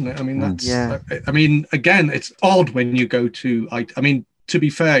 really, wasn't it? I mean, I mean, again, it's odd when you go to. I mean, to be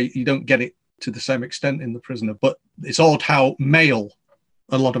fair, you don't get it to the same extent in The Prisoner, but it's odd how male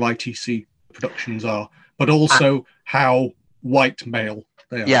a lot of ITC productions are, but also how white male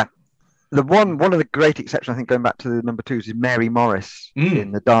they are. Yeah. One of the great exceptions, I think, going back to the number 2s, is Mary Morris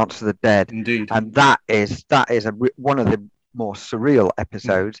in The Dance of the Dead. Indeed. And that is one of the more surreal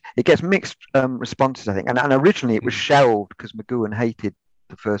episodes. It gets mixed responses, I think. And originally it was shelved because McGoohan hated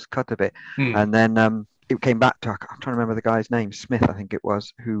the first cut of it. And then it came back to, I'm trying to remember the guy's name, Smith, I think it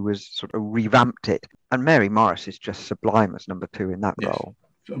was, who was sort of revamped it. And Mary Morris is just sublime as number 2 in that Yes. role.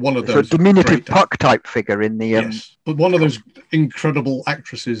 One of So a those diminutive great- Puck type figure in the yes, but one of those incredible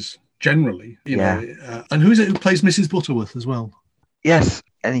actresses generally, you know. And who is it who plays Mrs. Butterworth as well? yes,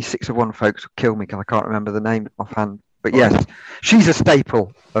 any 6 of 1 folks will kill me because I can't remember the name offhand. But yes, she's a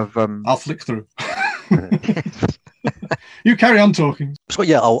staple of. I'll flick through. You carry on talking. So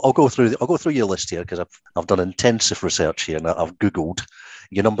yeah, I'll go through your list here because I've done intensive research here and I've googled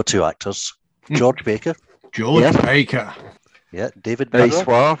your number 2 actors: George Baker, George Baker. yeah, David Very Bauer,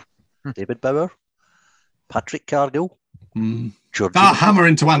 suave. David Bauer, Patrick Cargill, George. That hammer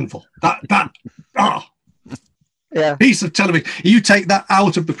into anvil. That Yeah. piece of television. You take that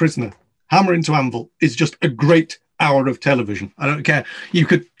out of The Prisoner. Hammer into anvil is just a great hour of television. I don't care. You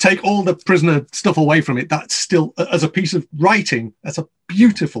could take all the Prisoner stuff away from it. That's still, as a piece of writing, that's a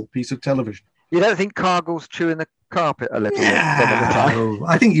beautiful piece of television. You don't think Cargill's chewing the carpet a little bit some of the time?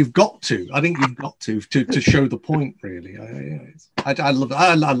 I think you've got to. I think you've got to show the point. Really, I love.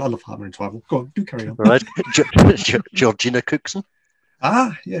 I love Hammer into anvil. Go on, do carry on. Right, Georgina Cookson.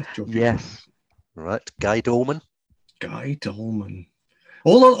 Yeah, George. Yes. Right, Guy Dolman. Guy Dolman. A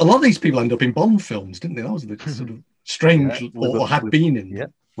lot of these people end up in Bond films, didn't they? That was the sort of strange, or had been in. Yeah,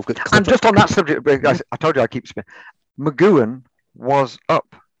 we've got And Clifford. just on that subject, because I told you I keep spinning. McGowan was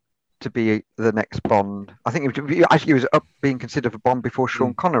up to be the next Bond. I think he was up being considered for Bond before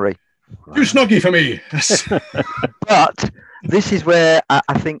Sean Connery. Too snuggy for me. Yes. But this is where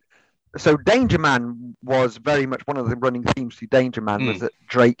I think. So Danger Man was very much one of the running themes to Danger Man was that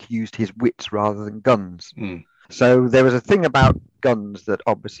Drake used his wits rather than guns. So there was a thing about guns that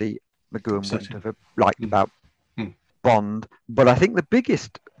obviously McGowan wouldn't have liked about Bond. But I think the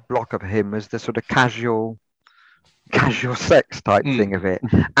biggest block of him was the sort of casual sex type thing of it.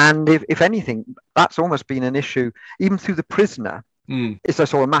 And if anything, that's almost been an issue even through The Prisoner. It's a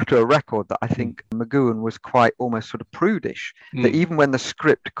sort of matter of record that I think McGowan was quite almost sort of prudish. That even when the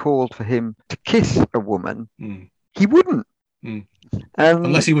script called for him to kiss a woman, he wouldn't.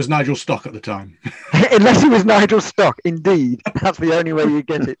 Unless he was Nigel Stock at the time. Unless he was Nigel Stock, indeed. That's the only way you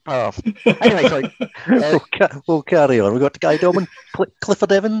get it past. Anyway, sorry. We'll carry on. We've got Guy Dolman,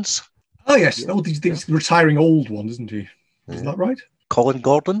 Clifford Evans. Oh, yes. Oh, he's the retiring old one, isn't he? Is that right? Colin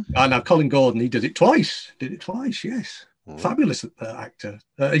Gordon. Now, Colin Gordon, he did it twice, yes. Fabulous actor.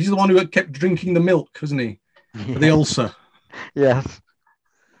 He's the one who kept drinking the milk, wasn't he? For the ulcer. Yes.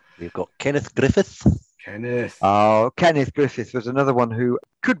 We've got Kenneth Griffith. Oh, Kenneth Griffith was another one who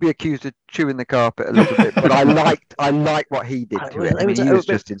could be accused of chewing the carpet a little bit, but I liked what he did to it. I mean, he was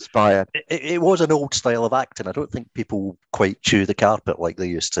just inspired. It was an old style of acting. I don't think people quite chew the carpet like they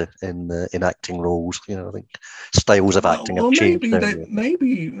used to in acting roles. You know, I think styles of acting have changed.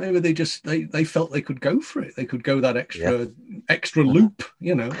 Maybe they just they felt they could go for it. They could go that extra loop.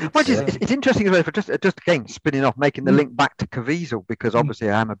 You know, it's interesting as well. For just again spinning off, making the link back to Caviezel, because obviously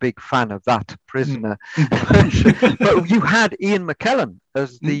I'm a big fan of that Prisoner. But you had Ian McKellen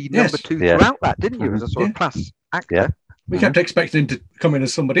as the number 2 throughout that, didn't you? As a sort of class actor. Yeah. We kept expecting him to come in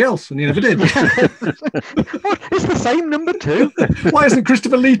as somebody else, and he never did. What? It's the same number 2. Why hasn't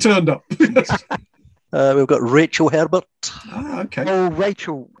Christopher Lee turned up? We've got Rachel Herbert. Okay. Oh,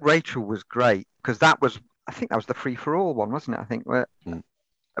 Rachel was great because I think that was the Free for All one, wasn't it? I think where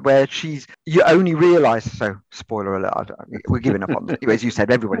you only realise. So, spoiler alert, we're giving up on it. As you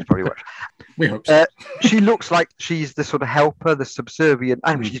said, everybody's probably watched. We hope so. She looks like she's the sort of helper, the subservient,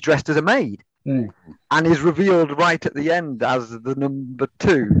 and she's dressed as a maid. And is revealed right at the end as the number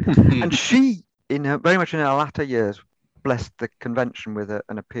 2. And she, very much in her latter years, blessed the convention with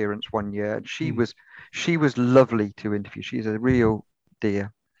an appearance one year. And she was lovely to interview. She's a real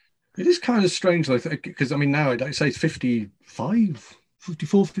dear. It is kind of strange, though, because I mean, now I'd say it's 55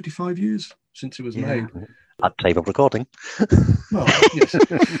 years since it was made. At time of recording. Well, yes,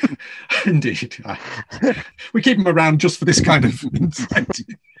 indeed. We keep them around just for this kind of insight.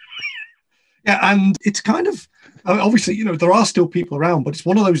 Yeah, and it's kind of obviously, you know, there are still people around, but it's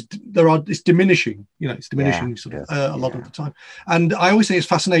one of those. It's diminishing. You know, it's diminishing a lot of the time. And I always think it's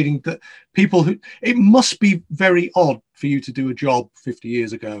fascinating that people it must be very odd for you to do a job 50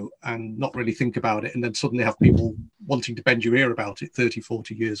 years ago and not really think about it, and then suddenly have people wanting to bend your ear about it 30,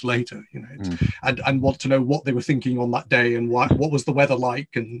 40 years later. You know, and want to know what they were thinking on that day and what was the weather like,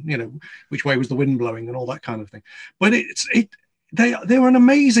 and you know, which way was the wind blowing and all that kind of thing. But they were an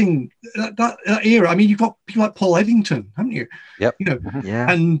amazing that era. I mean, you've got people like Paul Eddington, haven't you? Yep. You know,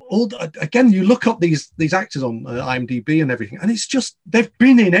 and again, you look up these actors on IMDb and everything, and it's just they've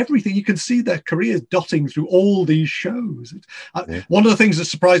been in everything. You can see their careers dotting through all these shows. One of the things that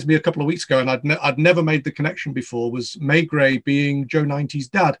surprised me a couple of weeks ago, and I'd never made the connection before, was May Gray being Joe 90's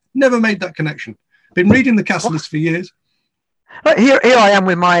dad. Never made that connection. Been reading the cast list for years. Here I am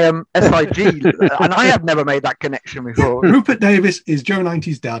with my SIG, and I have never made that connection before. Rupert Davis is Joe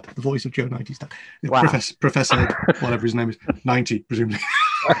 90's dad, the voice of Joe 90's dad. Wow. Professor, whatever his name is, 90, presumably.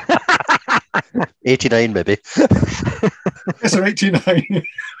 89, maybe. Professor 89.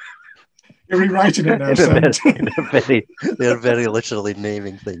 You're rewriting it now, Sam. They're very literally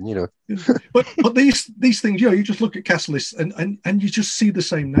naming thing, you know. But these things, you just look at cast lists and you just see the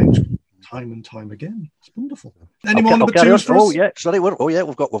same names time and time again. It's wonderful. Any more number twos for us? We've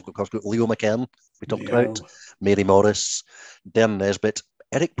got Leo McKern, we talked about, Mary Morris, Darren Nesbitt,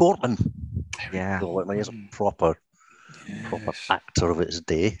 Eric Portman. Yeah. So, he's a proper actor of his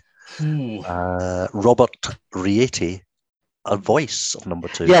day. Robert Rieti, a voice of number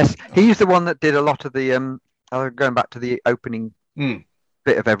 2. Yes, he's the one that did a lot of the going back to the opening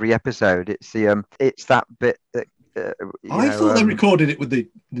bit of every episode. It's that bit that I thought they recorded it with the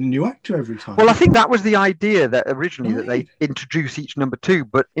new actor every time. Well, I think that was the idea that originally that they introduce each number 2,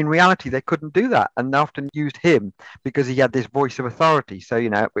 but in reality they couldn't do that, and they often used him because he had this voice of authority. So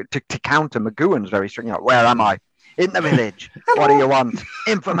to counter McGowan's very strict. Where am I? In the village. What do you want?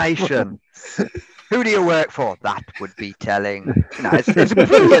 Information. Who do you work for? That would be telling. It's a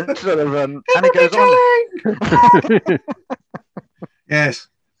brilliant sort of, and it goes on. Yes,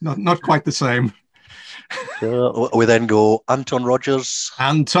 not quite the same. We then go Anton Rogers.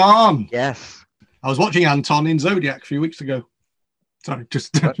 Anton. Yes. I was watching Anton in Zodiac a few weeks ago. Sorry,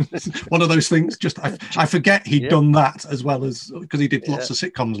 just one of those things. Just I forget he'd done that as well as because he did lots of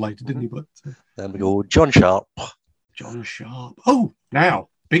sitcoms later, didn't he? But then we go John Sharp. John Sharp. Oh, now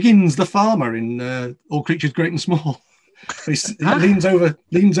Biggins the farmer in All Creatures Great and Small. He leans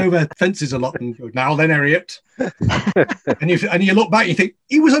over fences a lot and goes, "Now then, Harriet." and you look back, you think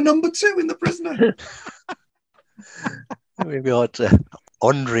he was a number 2 in The Prisoner. We've got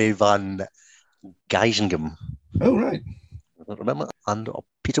Andre van Geisingham. Oh right, I don't remember, and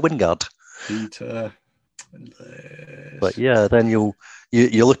Peter Wingard. Peter. But yeah, then you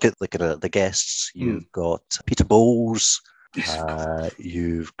look at the guests. You've got Peter Bowles.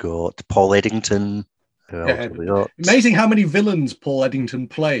 You've got Paul Eddington. Amazing how many villains Paul Eddington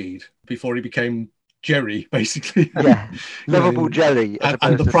played before he became Jerry, basically. Yeah, lovable Jerry.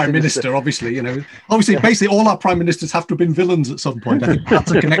 And the Prime Minister, obviously. Basically all our Prime Ministers have to have been villains at some point. I think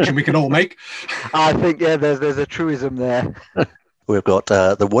that's a connection we can all make. I think, there's a truism there. We've got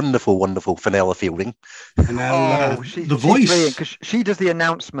the wonderful, wonderful Fenella Fielding. And then the voice. Because she does the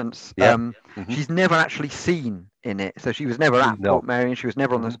announcements. Yeah. She's never actually seen in it. So she was never at Port Mary, and she was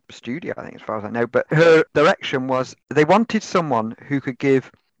never on the studio, I think, as far as I know. But her direction was they wanted someone who could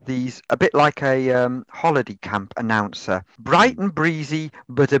give these, a bit like a holiday camp announcer, bright and breezy,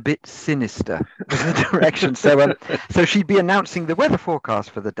 but a bit sinister was the direction. So she'd be announcing the weather forecast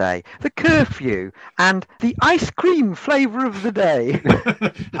for the day, the curfew, and the ice cream flavour of the day.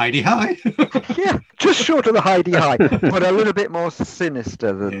 Heidi High. Yeah, just short of the Heidi High, but a little bit more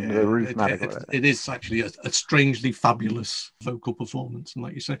sinister than the Ruth Madigan. It is actually a strangely fabulous vocal performance. And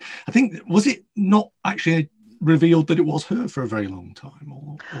like you say, I think, was it not actually revealed that it was her for a very long time?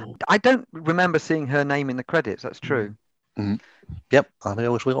 Or... I don't remember seeing her name in the credits, that's true. Mm-hmm. Yep, and I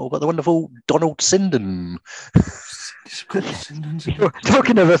always got the wonderful Donald Sinden.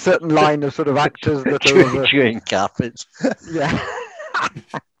 Talking of a certain line of sort of actors that are chewing carpets. Yeah.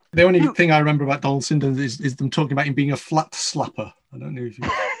 The only thing I remember about Donald Sinden is them talking about him being a flat slapper. I don't know if you.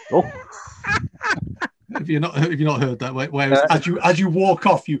 Have you not heard that? Where as you walk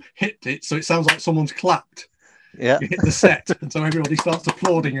off, you hit it, so it sounds like someone's clapped. Yeah, you hit the set, and so everybody starts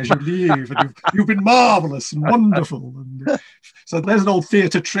applauding as you leave. And you've been marvellous and wonderful. And so there's an old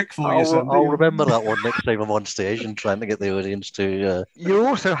theatre trick for you, Sandy. I'll remember that one next time I'm on stage and trying to get the audience to. You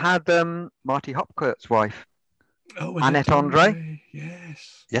also had Marty Hopkirk's wife, Annette Andre.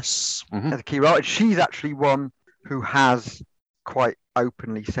 Yes. Mm-hmm. The key role. She's actually one who has quite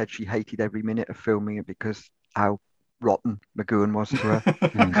openly said she hated every minute of filming it because how rotten McGowan was to her.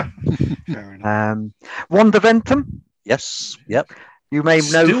 Fair enough. Wanda Ventham. Yes. Yep. You may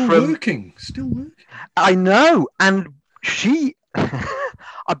know Still from working. I know, and she.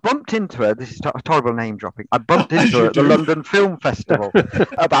 I bumped into her. This is a horrible name dropping. I bumped into her at the London Film Festival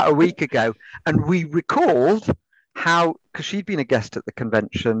about a week ago, and we recalled how, because she'd been a guest at the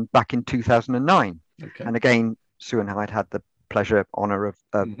convention back in 2009, and again, Sue and I had the honour of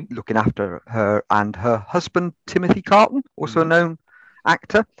looking after her and her husband Timothy Carton, also a known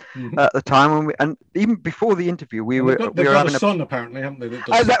actor at the time. And even before the interview, we were having a son, apparently, haven't they?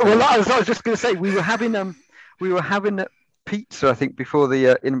 I was just going to say we were having pizza, I think, before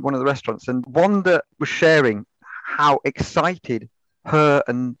the in one of the restaurants, and Wanda was sharing how excited her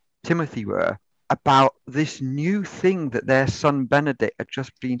and Timothy were about this new thing that their son Benedict had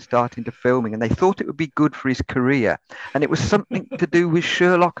just been starting to filming, and they thought it would be good for his career, and it was something to do with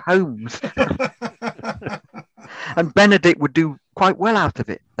Sherlock Holmes. And Benedict would do quite well out of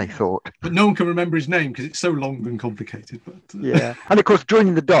it, they thought. But no one can remember his name because it's so long and complicated. But Yeah. And of course,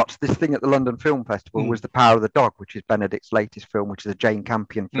 joining the dots, this thing at the London Film Festival was The Power of the Dog, which is Benedict's latest film, which is a Jane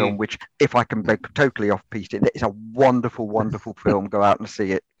Campion film, which, if I can be totally off-piste, it's a wonderful, wonderful film. Go out and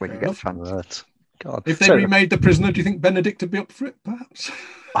see it when you get a chance. Right. God. if they remade The Prisoner, do you think Benedict would be up for it, perhaps?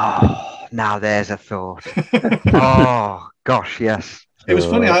 Oh, now there's a thought. Oh, gosh, yes. It was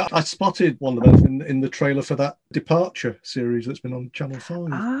funny. I spotted one of them in the trailer for that Departure series that's been on Channel 5.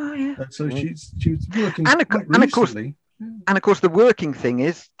 Oh, yeah. So she was working And quite of course, recently. And of course, the working thing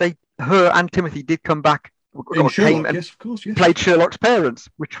is her and Timothy did come back. In or Sherlock, came and yes, of course, yes. played Sherlock's parents,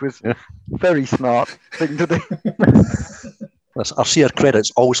 which was a very smart thing to do. Our share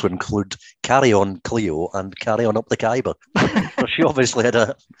credits also include Carry On Cleo and Carry On Up the Khyber. So she obviously had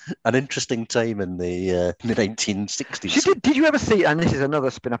an interesting time in the 1960s. She did. Did you ever see? And this is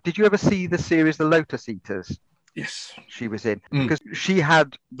another spin-off. Did you ever see the series The Lotus Eaters? Yes. She was in, because she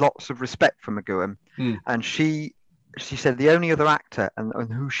had lots of respect for McGowan, and she said the only other actor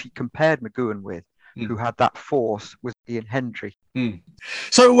and who she compared McGowan with, who had that force, was Ian Hendry.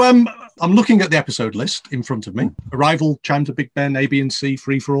 So I'm looking at the episode list in front of me. Arrival, Chimes of Big Ben, A, B and C,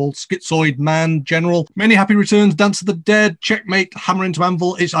 Free for All, Schizoid Man, General, Many Happy Returns, Dance of the Dead, Checkmate, Hammer into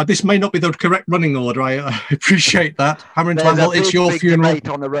Anvil. This may not be the correct running order. I appreciate that. Hammer into Anvil, It's Your Funeral.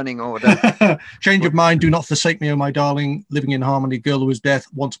 On the running order. Change of Mind, Do Not Forsake Me, Oh My Darling, Living in Harmony, Girl Who Was Death,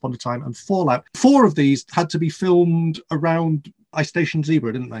 Once Upon a Time, and Fallout. 4 of these had to be filmed around I Station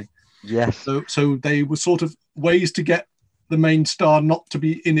Zebra, didn't they? Yes. So they were sort of ways to get the main star not to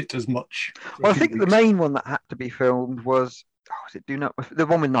be in it as much. Well, I think the main one that had to be filmed was the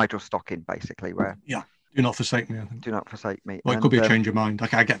one with Nigel Stocking, basically, where Do Not Forsake Me, I think. Do Not Forsake Me. Well, it could be A Change of Mind.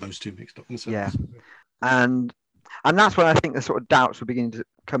 I get those two mixed up. Yeah. And that's when I think the sort of doubts were beginning to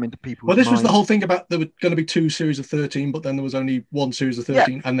come into people's Well, this was minds. the whole thing about there were going to be 2 series of 13, but then there was only 1 series of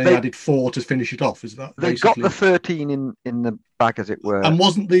 13, and they added 4 to finish it off. Is that they basically... got the 13 in the bag, as it were. And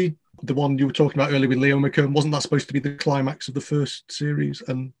wasn't the one you were talking about earlier with Leo McKern, wasn't that supposed to be the climax of the first series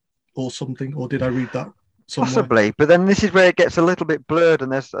or something? Or did I read that somewhere? Possibly, but then this is where it gets a little bit blurred,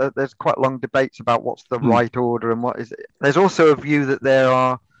 and there's quite long debates about what's the right order and what is it. There's also a view that there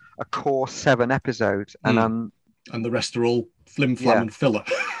are a core 7 episodes, and the rest are all flim flam and filler.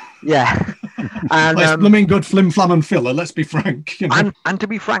 Yeah. And it's blooming good flim flam and filler, let's be frank. You know? And to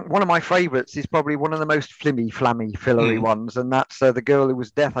be frank, one of my favourites is probably one of the most flimmy, flammy, fillery ones, and that's The Girl Who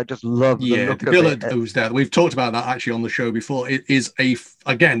Was Death. I just love the look The of Girl it. Who Was Death. We've talked about that actually on the show before. It is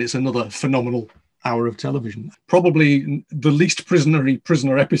it's another phenomenal hour of television. Probably the least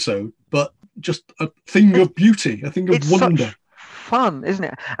prisoner episode, but just a thing of beauty, a thing of wonder. Such fun, isn't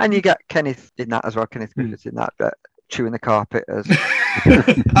it? And you get Kenneth in that as well. Kenneth Griffiths in that, chewing the carpet as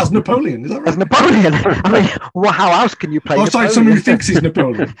as Napoleon. Is that right? As Napoleon. I mean, well, how else can you play? Oh, Napoleon? sorry, someone who thinks he's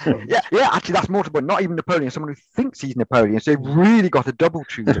Napoleon. yeah. Actually, that's more to point. Not even Napoleon. Someone who thinks he's Napoleon. So you've really got to double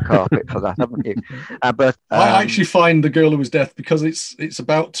chew the carpet for that, haven't you? But I actually find The Girl Who Was Death because it's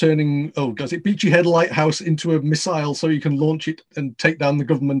about turning Beachy Head Lighthouse into a missile so you can launch it and take down the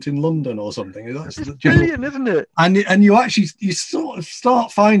government in London or something. That's brilliant, isn't it? And you sort of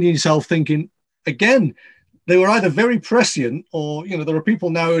start finding yourself thinking again. They were either very prescient or, there are people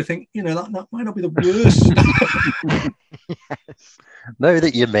now who think, that might not be the worst. Yes. Now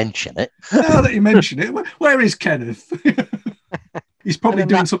that you mention it. Where is Kenneth? He's probably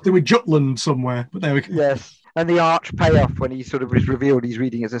doing something with Jutland somewhere, but there we go. Yes. And the arch payoff when he sort of is revealed he's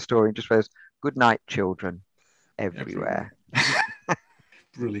reading as a story and just goes, "Good night, children, everywhere."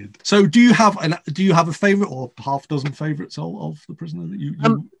 Brilliant. So do you have a favourite or half dozen favourites of The Prisoner that you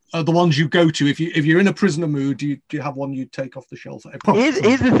are the ones you go to if you're in a prisoner mood? Do you have one you take off the shelf?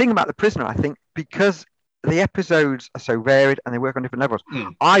 Here's the thing about The Prisoner. I think because the episodes are so varied and they work on different levels,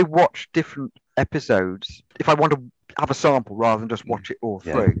 I watch different episodes if I want to have a sample rather than just watch it all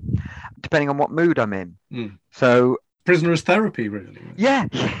through, depending on what mood I'm in. So Prisoner as therapy, really. Yeah.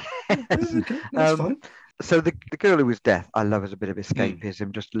 Okay, that's fine. So the Girl Who Was Death, I love as a bit of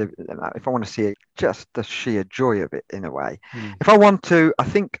escapism. Just live. If I want to see it, just the sheer joy of it in a way. If I want to, I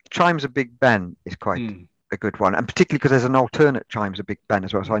think Chimes of Big Ben is quite a good one, and particularly because there's an alternate Chimes of Big Ben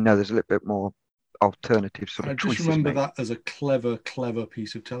as well. So I know there's a little bit more alternative sort of choices. I just remember that as a clever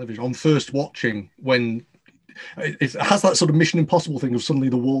piece of television. On first watching, when it has that sort of Mission Impossible thing of suddenly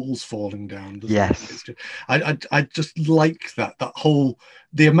the walls falling down. Yes, I just like that whole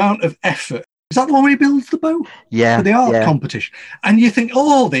the amount of effort Is that the one where he builds the boat Yeah, for the art yeah. competition? And you think,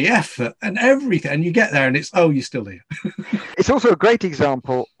 oh, the effort and everything, and you get there and it's, oh, you're still here. It's also a great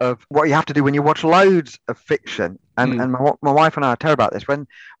example of what you have to do when you watch loads of fiction. And my wife and I are terrible about this.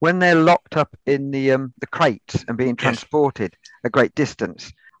 When they're locked up in the crates and being transported a great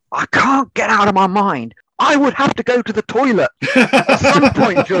distance, I can't get out of my mind. I would have to go to the toilet at some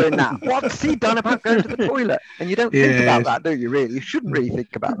point during that. What's he done about going to the toilet? And you don't think about that, do you? Really, you shouldn't really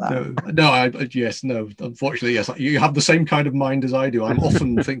think about that. No. Unfortunately, yes. You have the same kind of mind as I do. I'm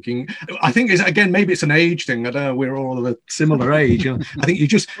often thinking. I think maybe it's an age thing. I don't know. We're all of a similar age. I think you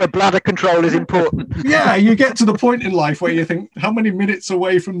just where bladder control is important. Yeah, you get to the point in life where you think, how many minutes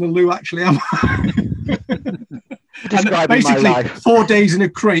away from the loo actually am I? And basically, 4 days in a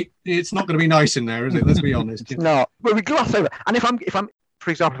crate, it's not going to be nice in there, is it? Let's be honest. No, but we gloss over. And if I'm, for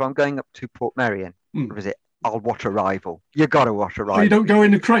example, if I'm going up to Portmeirion to visit, I'll watch Arrival. You got to watch Arrival. Oh, you don't go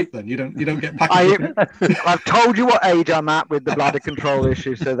in a crate then. You don't get packaged. I've told you what age I'm at with the bladder control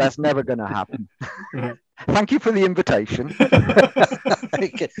issue, so that's never going to happen. Right. Thank you for the invitation.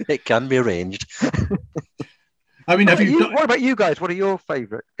 It can be arranged. I mean, what about you guys? What are your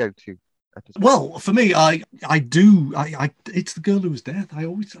favourite go-to? Well, for me, I do. It's The Girl Who Was Death. I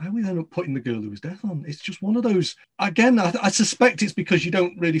always end up putting The Girl Who Was Death on. It's just one of those. Again, I suspect it's because you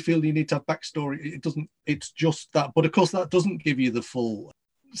don't really feel you need to have backstory. It doesn't. It's just that. But of course, that doesn't give you the full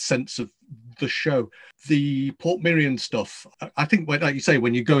sense of the show. The Portmeirion stuff, I think, like you say,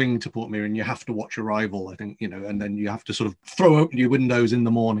 when you're going to Portmeirion, you have to watch Arrival, I think, and then you have to sort of throw open your windows in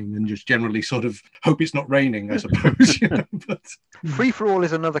the morning and just generally sort of hope it's not raining, I suppose. But Free for All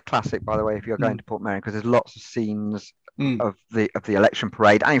is another classic, by the way, if you're going to Portmeirion, because there's lots of scenes of the election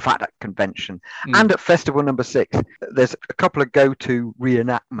parade, and in fact at convention and at Festival Number 6. There's a couple of go-to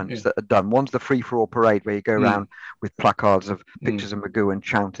reenactments that are done. One's the Free for All parade, where you go around with placards of pictures of Magoo and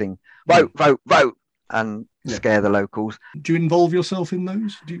chanting "Vote, vote, vote," and scare the locals. Do you involve yourself in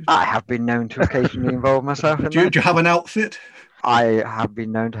those? I have been known to occasionally involve myself in do you have an outfit? I have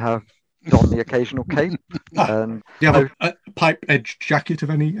been known to have on the occasional cape. Do you have a pipe edge jacket of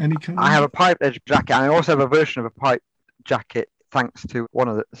any kind? I have a pipe edge jacket, and I also have a version of a pipe jacket thanks to one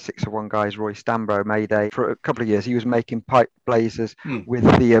of the 6 of 1 guys, Roy Stambro, for a couple of years. He was making pipe blazers with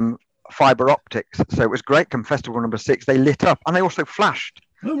the fibre optics, so it was great. Come Festival Number 6, they lit up and they also flashed.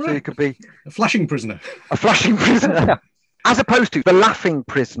 Oh, right. So you could be a flashing prisoner. A flashing prisoner, as opposed to the Laughing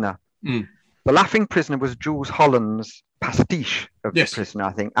Prisoner. The Laughing Prisoner was Jules Holland's pastiche of the prisoner,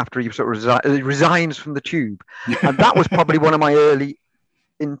 I think, after he sort of resigns from the tube, and that was probably one of my early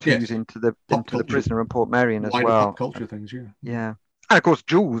into the Prisoner and Portmeirion as well. Pop culture things, yeah. And of course,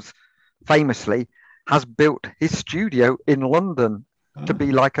 Jules famously has built his studio in London to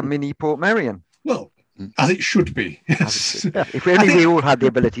be like a mini Portmeirion. Well, as it should be. If only we all had the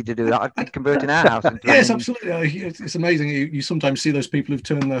ability to do that, I'd be converting our house into absolutely. It's amazing. You sometimes see those people who've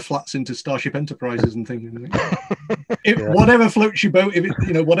turned their flats into Starship Enterprises and things. Whatever floats your boat,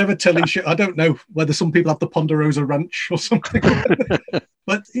 whatever telly show. I don't know whether some people have the Ponderosa Ranch or something.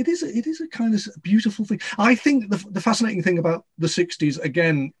 But it is a kind of beautiful thing. I think the fascinating thing about the 60s,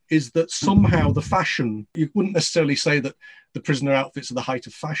 again, is that somehow the fashion, you wouldn't necessarily say that the prisoner outfits are the height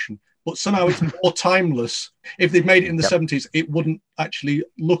of fashion, but somehow it's more timeless. If they'd made it in the 70s, it wouldn't actually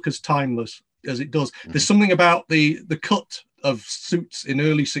look as timeless as it does. There's something about the cut of suits in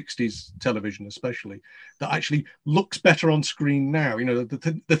early 60s television, especially, that actually looks better on screen now.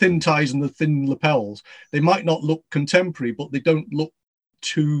 The thin ties and the thin lapels, they might not look contemporary, but they don't look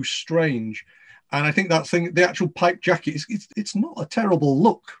too strange. And I think the actual pipe jacket, it's not a terrible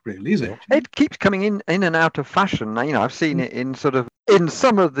look, really, is it? It keeps coming in and out of fashion. I've seen it in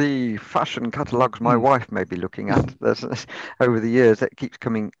some of the fashion catalogues my wife may be looking at over the years. It keeps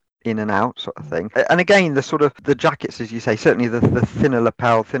coming in and out, sort of thing. And again, the jackets, as you say, certainly the thinner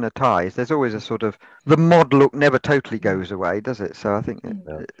lapel, thinner ties, there's always a sort of, the mod look never totally goes away, does it? So I think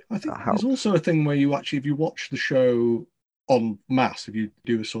there's also a thing where you actually, if you watch the show en masse, if you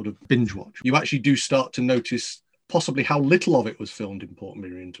do a sort of binge watch, you actually do start to notice possibly how little of it was filmed in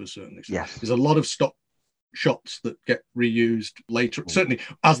Portmeirion to a certain extent. Yes. There's a lot of stock shots that get reused later. Certainly,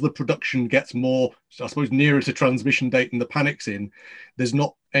 as the production gets more, I suppose, nearer to transmission date and the panic's in, there's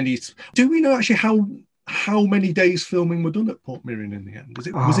not any. Do we know actually how many days filming were done at Portmeirion in the end?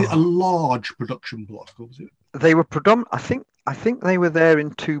 Was it a large production block, or was it? They were I think they were there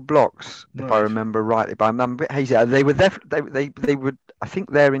in 2 blocks, if I remember rightly. But I'm a bit hazy. They were there. They were, I think,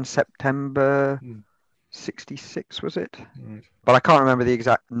 there in September 66, was it? Right. But I can't remember the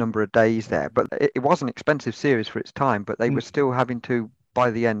exact number of days there. But it was an expensive series for its time. But they were still having to, by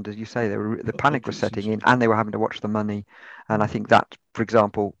the end, as you say, the panic was setting in, and they were having to watch the money. And I think that, for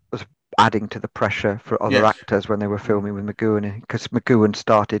example, was adding to the pressure for other actors when they were filming with McGowan, because McGowan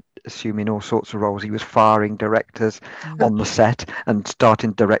started assuming all sorts of roles. He was firing directors on the set and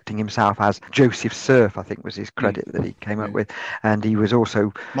started directing himself as Joseph Surf, I think was his credit that he came up with. And he was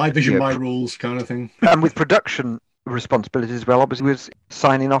also my vision, my rules kind of thing. And with production responsibilities as well, obviously was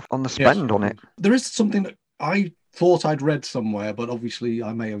signing off on the spend on it. There is something that I thought I'd read somewhere, but obviously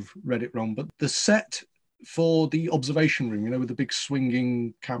I may have read it wrong. But the set for the observation room, with the big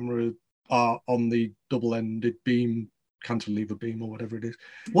swinging camera on the double-ended beam, cantilever beam or whatever it is,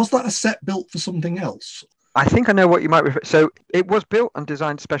 was that a set built for something else? I think I know what you might refer. So it was built and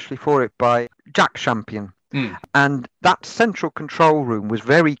designed specially for it by Jack Champion. And that central control room was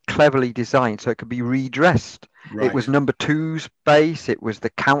very cleverly designed so it could be redressed. Right. It was number 2's base, it was the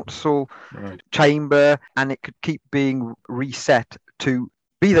council chamber, and it could keep being reset to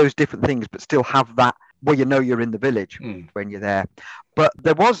be those different things, but still have that, well, you're in the village when you're there. But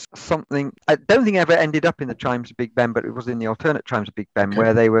there was something, I don't think it ever ended up in the Chimes of Big Ben, but it was in the alternate Chimes of Big Ben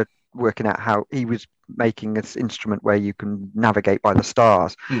where they were working out how he was making this instrument where you can navigate by the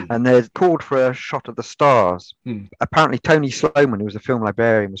stars. And they called for a shot of the stars. Apparently Tony Sloman, who was a film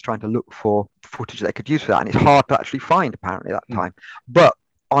librarian, was trying to look for footage they could use for that, and it's hard to actually find apparently at that time. But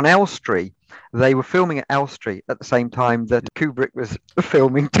on Elstree, they were filming at Elstree at the same time that Kubrick was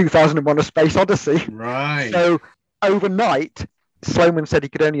filming 2001: A Space Odyssey. Right. So overnight, Sloman said he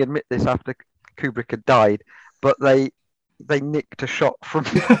could only admit this after Kubrick had died, but they nicked a shot from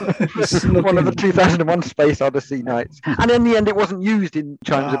one of the 2001 Space Odyssey nights. And in the end, it wasn't used in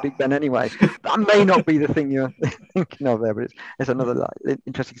Chimes of Big Ben anyway. That may not be the thing you're thinking of there, but it's another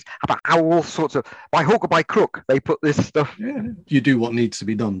interesting about how all sorts of, by hook or by crook, they put this stuff. Yeah, you do what needs to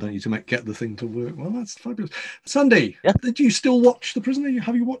be done, don't you, to get the thing to work. Well, that's fabulous. Sandy, did you still watch The Prisoner?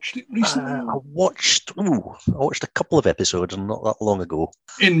 Have you watched it recently? I watched a couple of episodes not that long ago.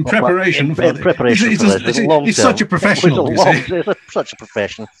 In preparation for it. In preparation for this. He's such a professional. It's such a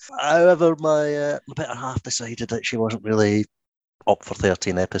profession. However, my better half decided that she wasn't really up for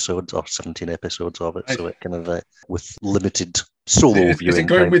 13 episodes or 17 episodes of it, so it kind of with limited solo viewing. Is it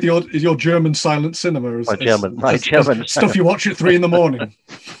going with your German silent cinema? My German stuff you watch at 3 a.m.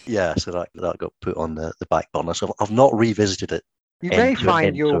 Yeah, so that got put on the back burner. So I've not revisited it. You may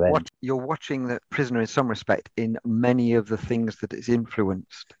find you're watching The Prisoner in some respect in many of the things that it's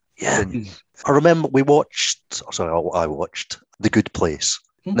influenced. Yeah, I remember I watched The Good Place.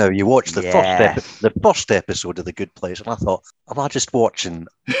 Now, you watched the first episode of The Good Place, and I thought, am I just watching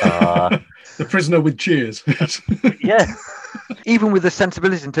The Prisoner with Cheers? Yeah. Even with the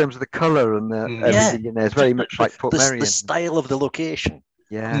sensibilities in terms of the colour and everything in there, it's very much like Portmeirion. The style of the location.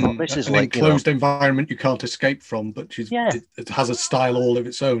 Yeah. This is an enclosed environment you can't escape from, but it has a style all of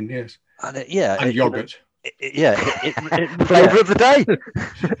its own, yes. And yogurt. Flavour of the day.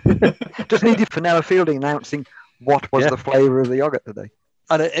 Just needed Fenella Fielding announcing what was the flavour of the yogurt today.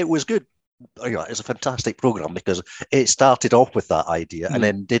 And it was good. It's a fantastic programme because it started off with that idea and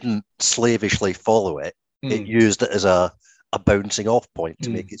then didn't slavishly follow it. It used it as a bouncing off point to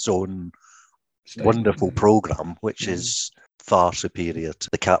make its own wonderful programme, which is far superior to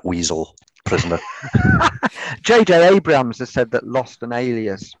the Cat Weasel Prisoner. J.J. Abrams has said that Lost and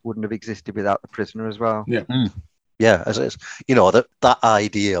Alias wouldn't have existed without The Prisoner as well. Yeah. Yeah, as it's, that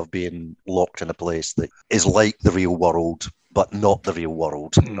idea of being locked in a place that is like the real world, but not the real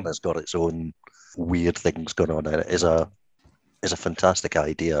world, and has got its own weird things going on in it, is a fantastic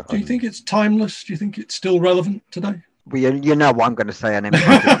idea. Do you think it's timeless? Do you think it's still relevant today? Well, you know what I'm going to say, an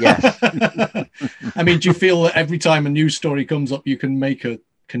emphatic yes. I mean, do you feel that every time a news story comes up, you can make a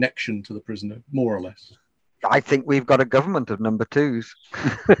connection to The Prisoner, more or less? I think we've got a government of number 2s.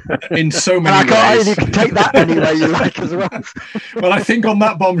 In so many ways. You can take that any way you like as well. Well, I think on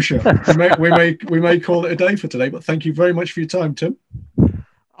that bombshell, we may call it a day for today, but thank you very much for your time, Tim.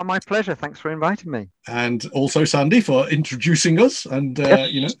 Oh, my pleasure. Thanks for inviting me. And also Sandy for introducing us. And,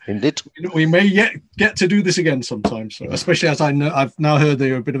 indeed. We may yet get to do this again sometime. So, especially as I've now heard that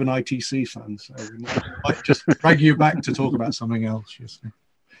you're a bit of an ITC fan. So we might just drag you back to talk about something else. It's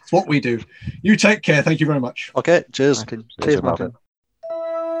what we do. You take care. Thank you very much. Okay. Cheers. Martin. Cheers, Martin.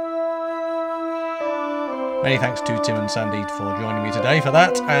 Many thanks to Tim and Sandy for joining me today for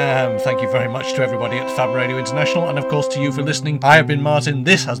that. Thank you very much to everybody at Fab Radio International, and of course to you for listening. I have been Martin.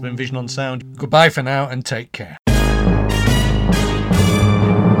 This has been Vision on Sound. Goodbye for now and take care.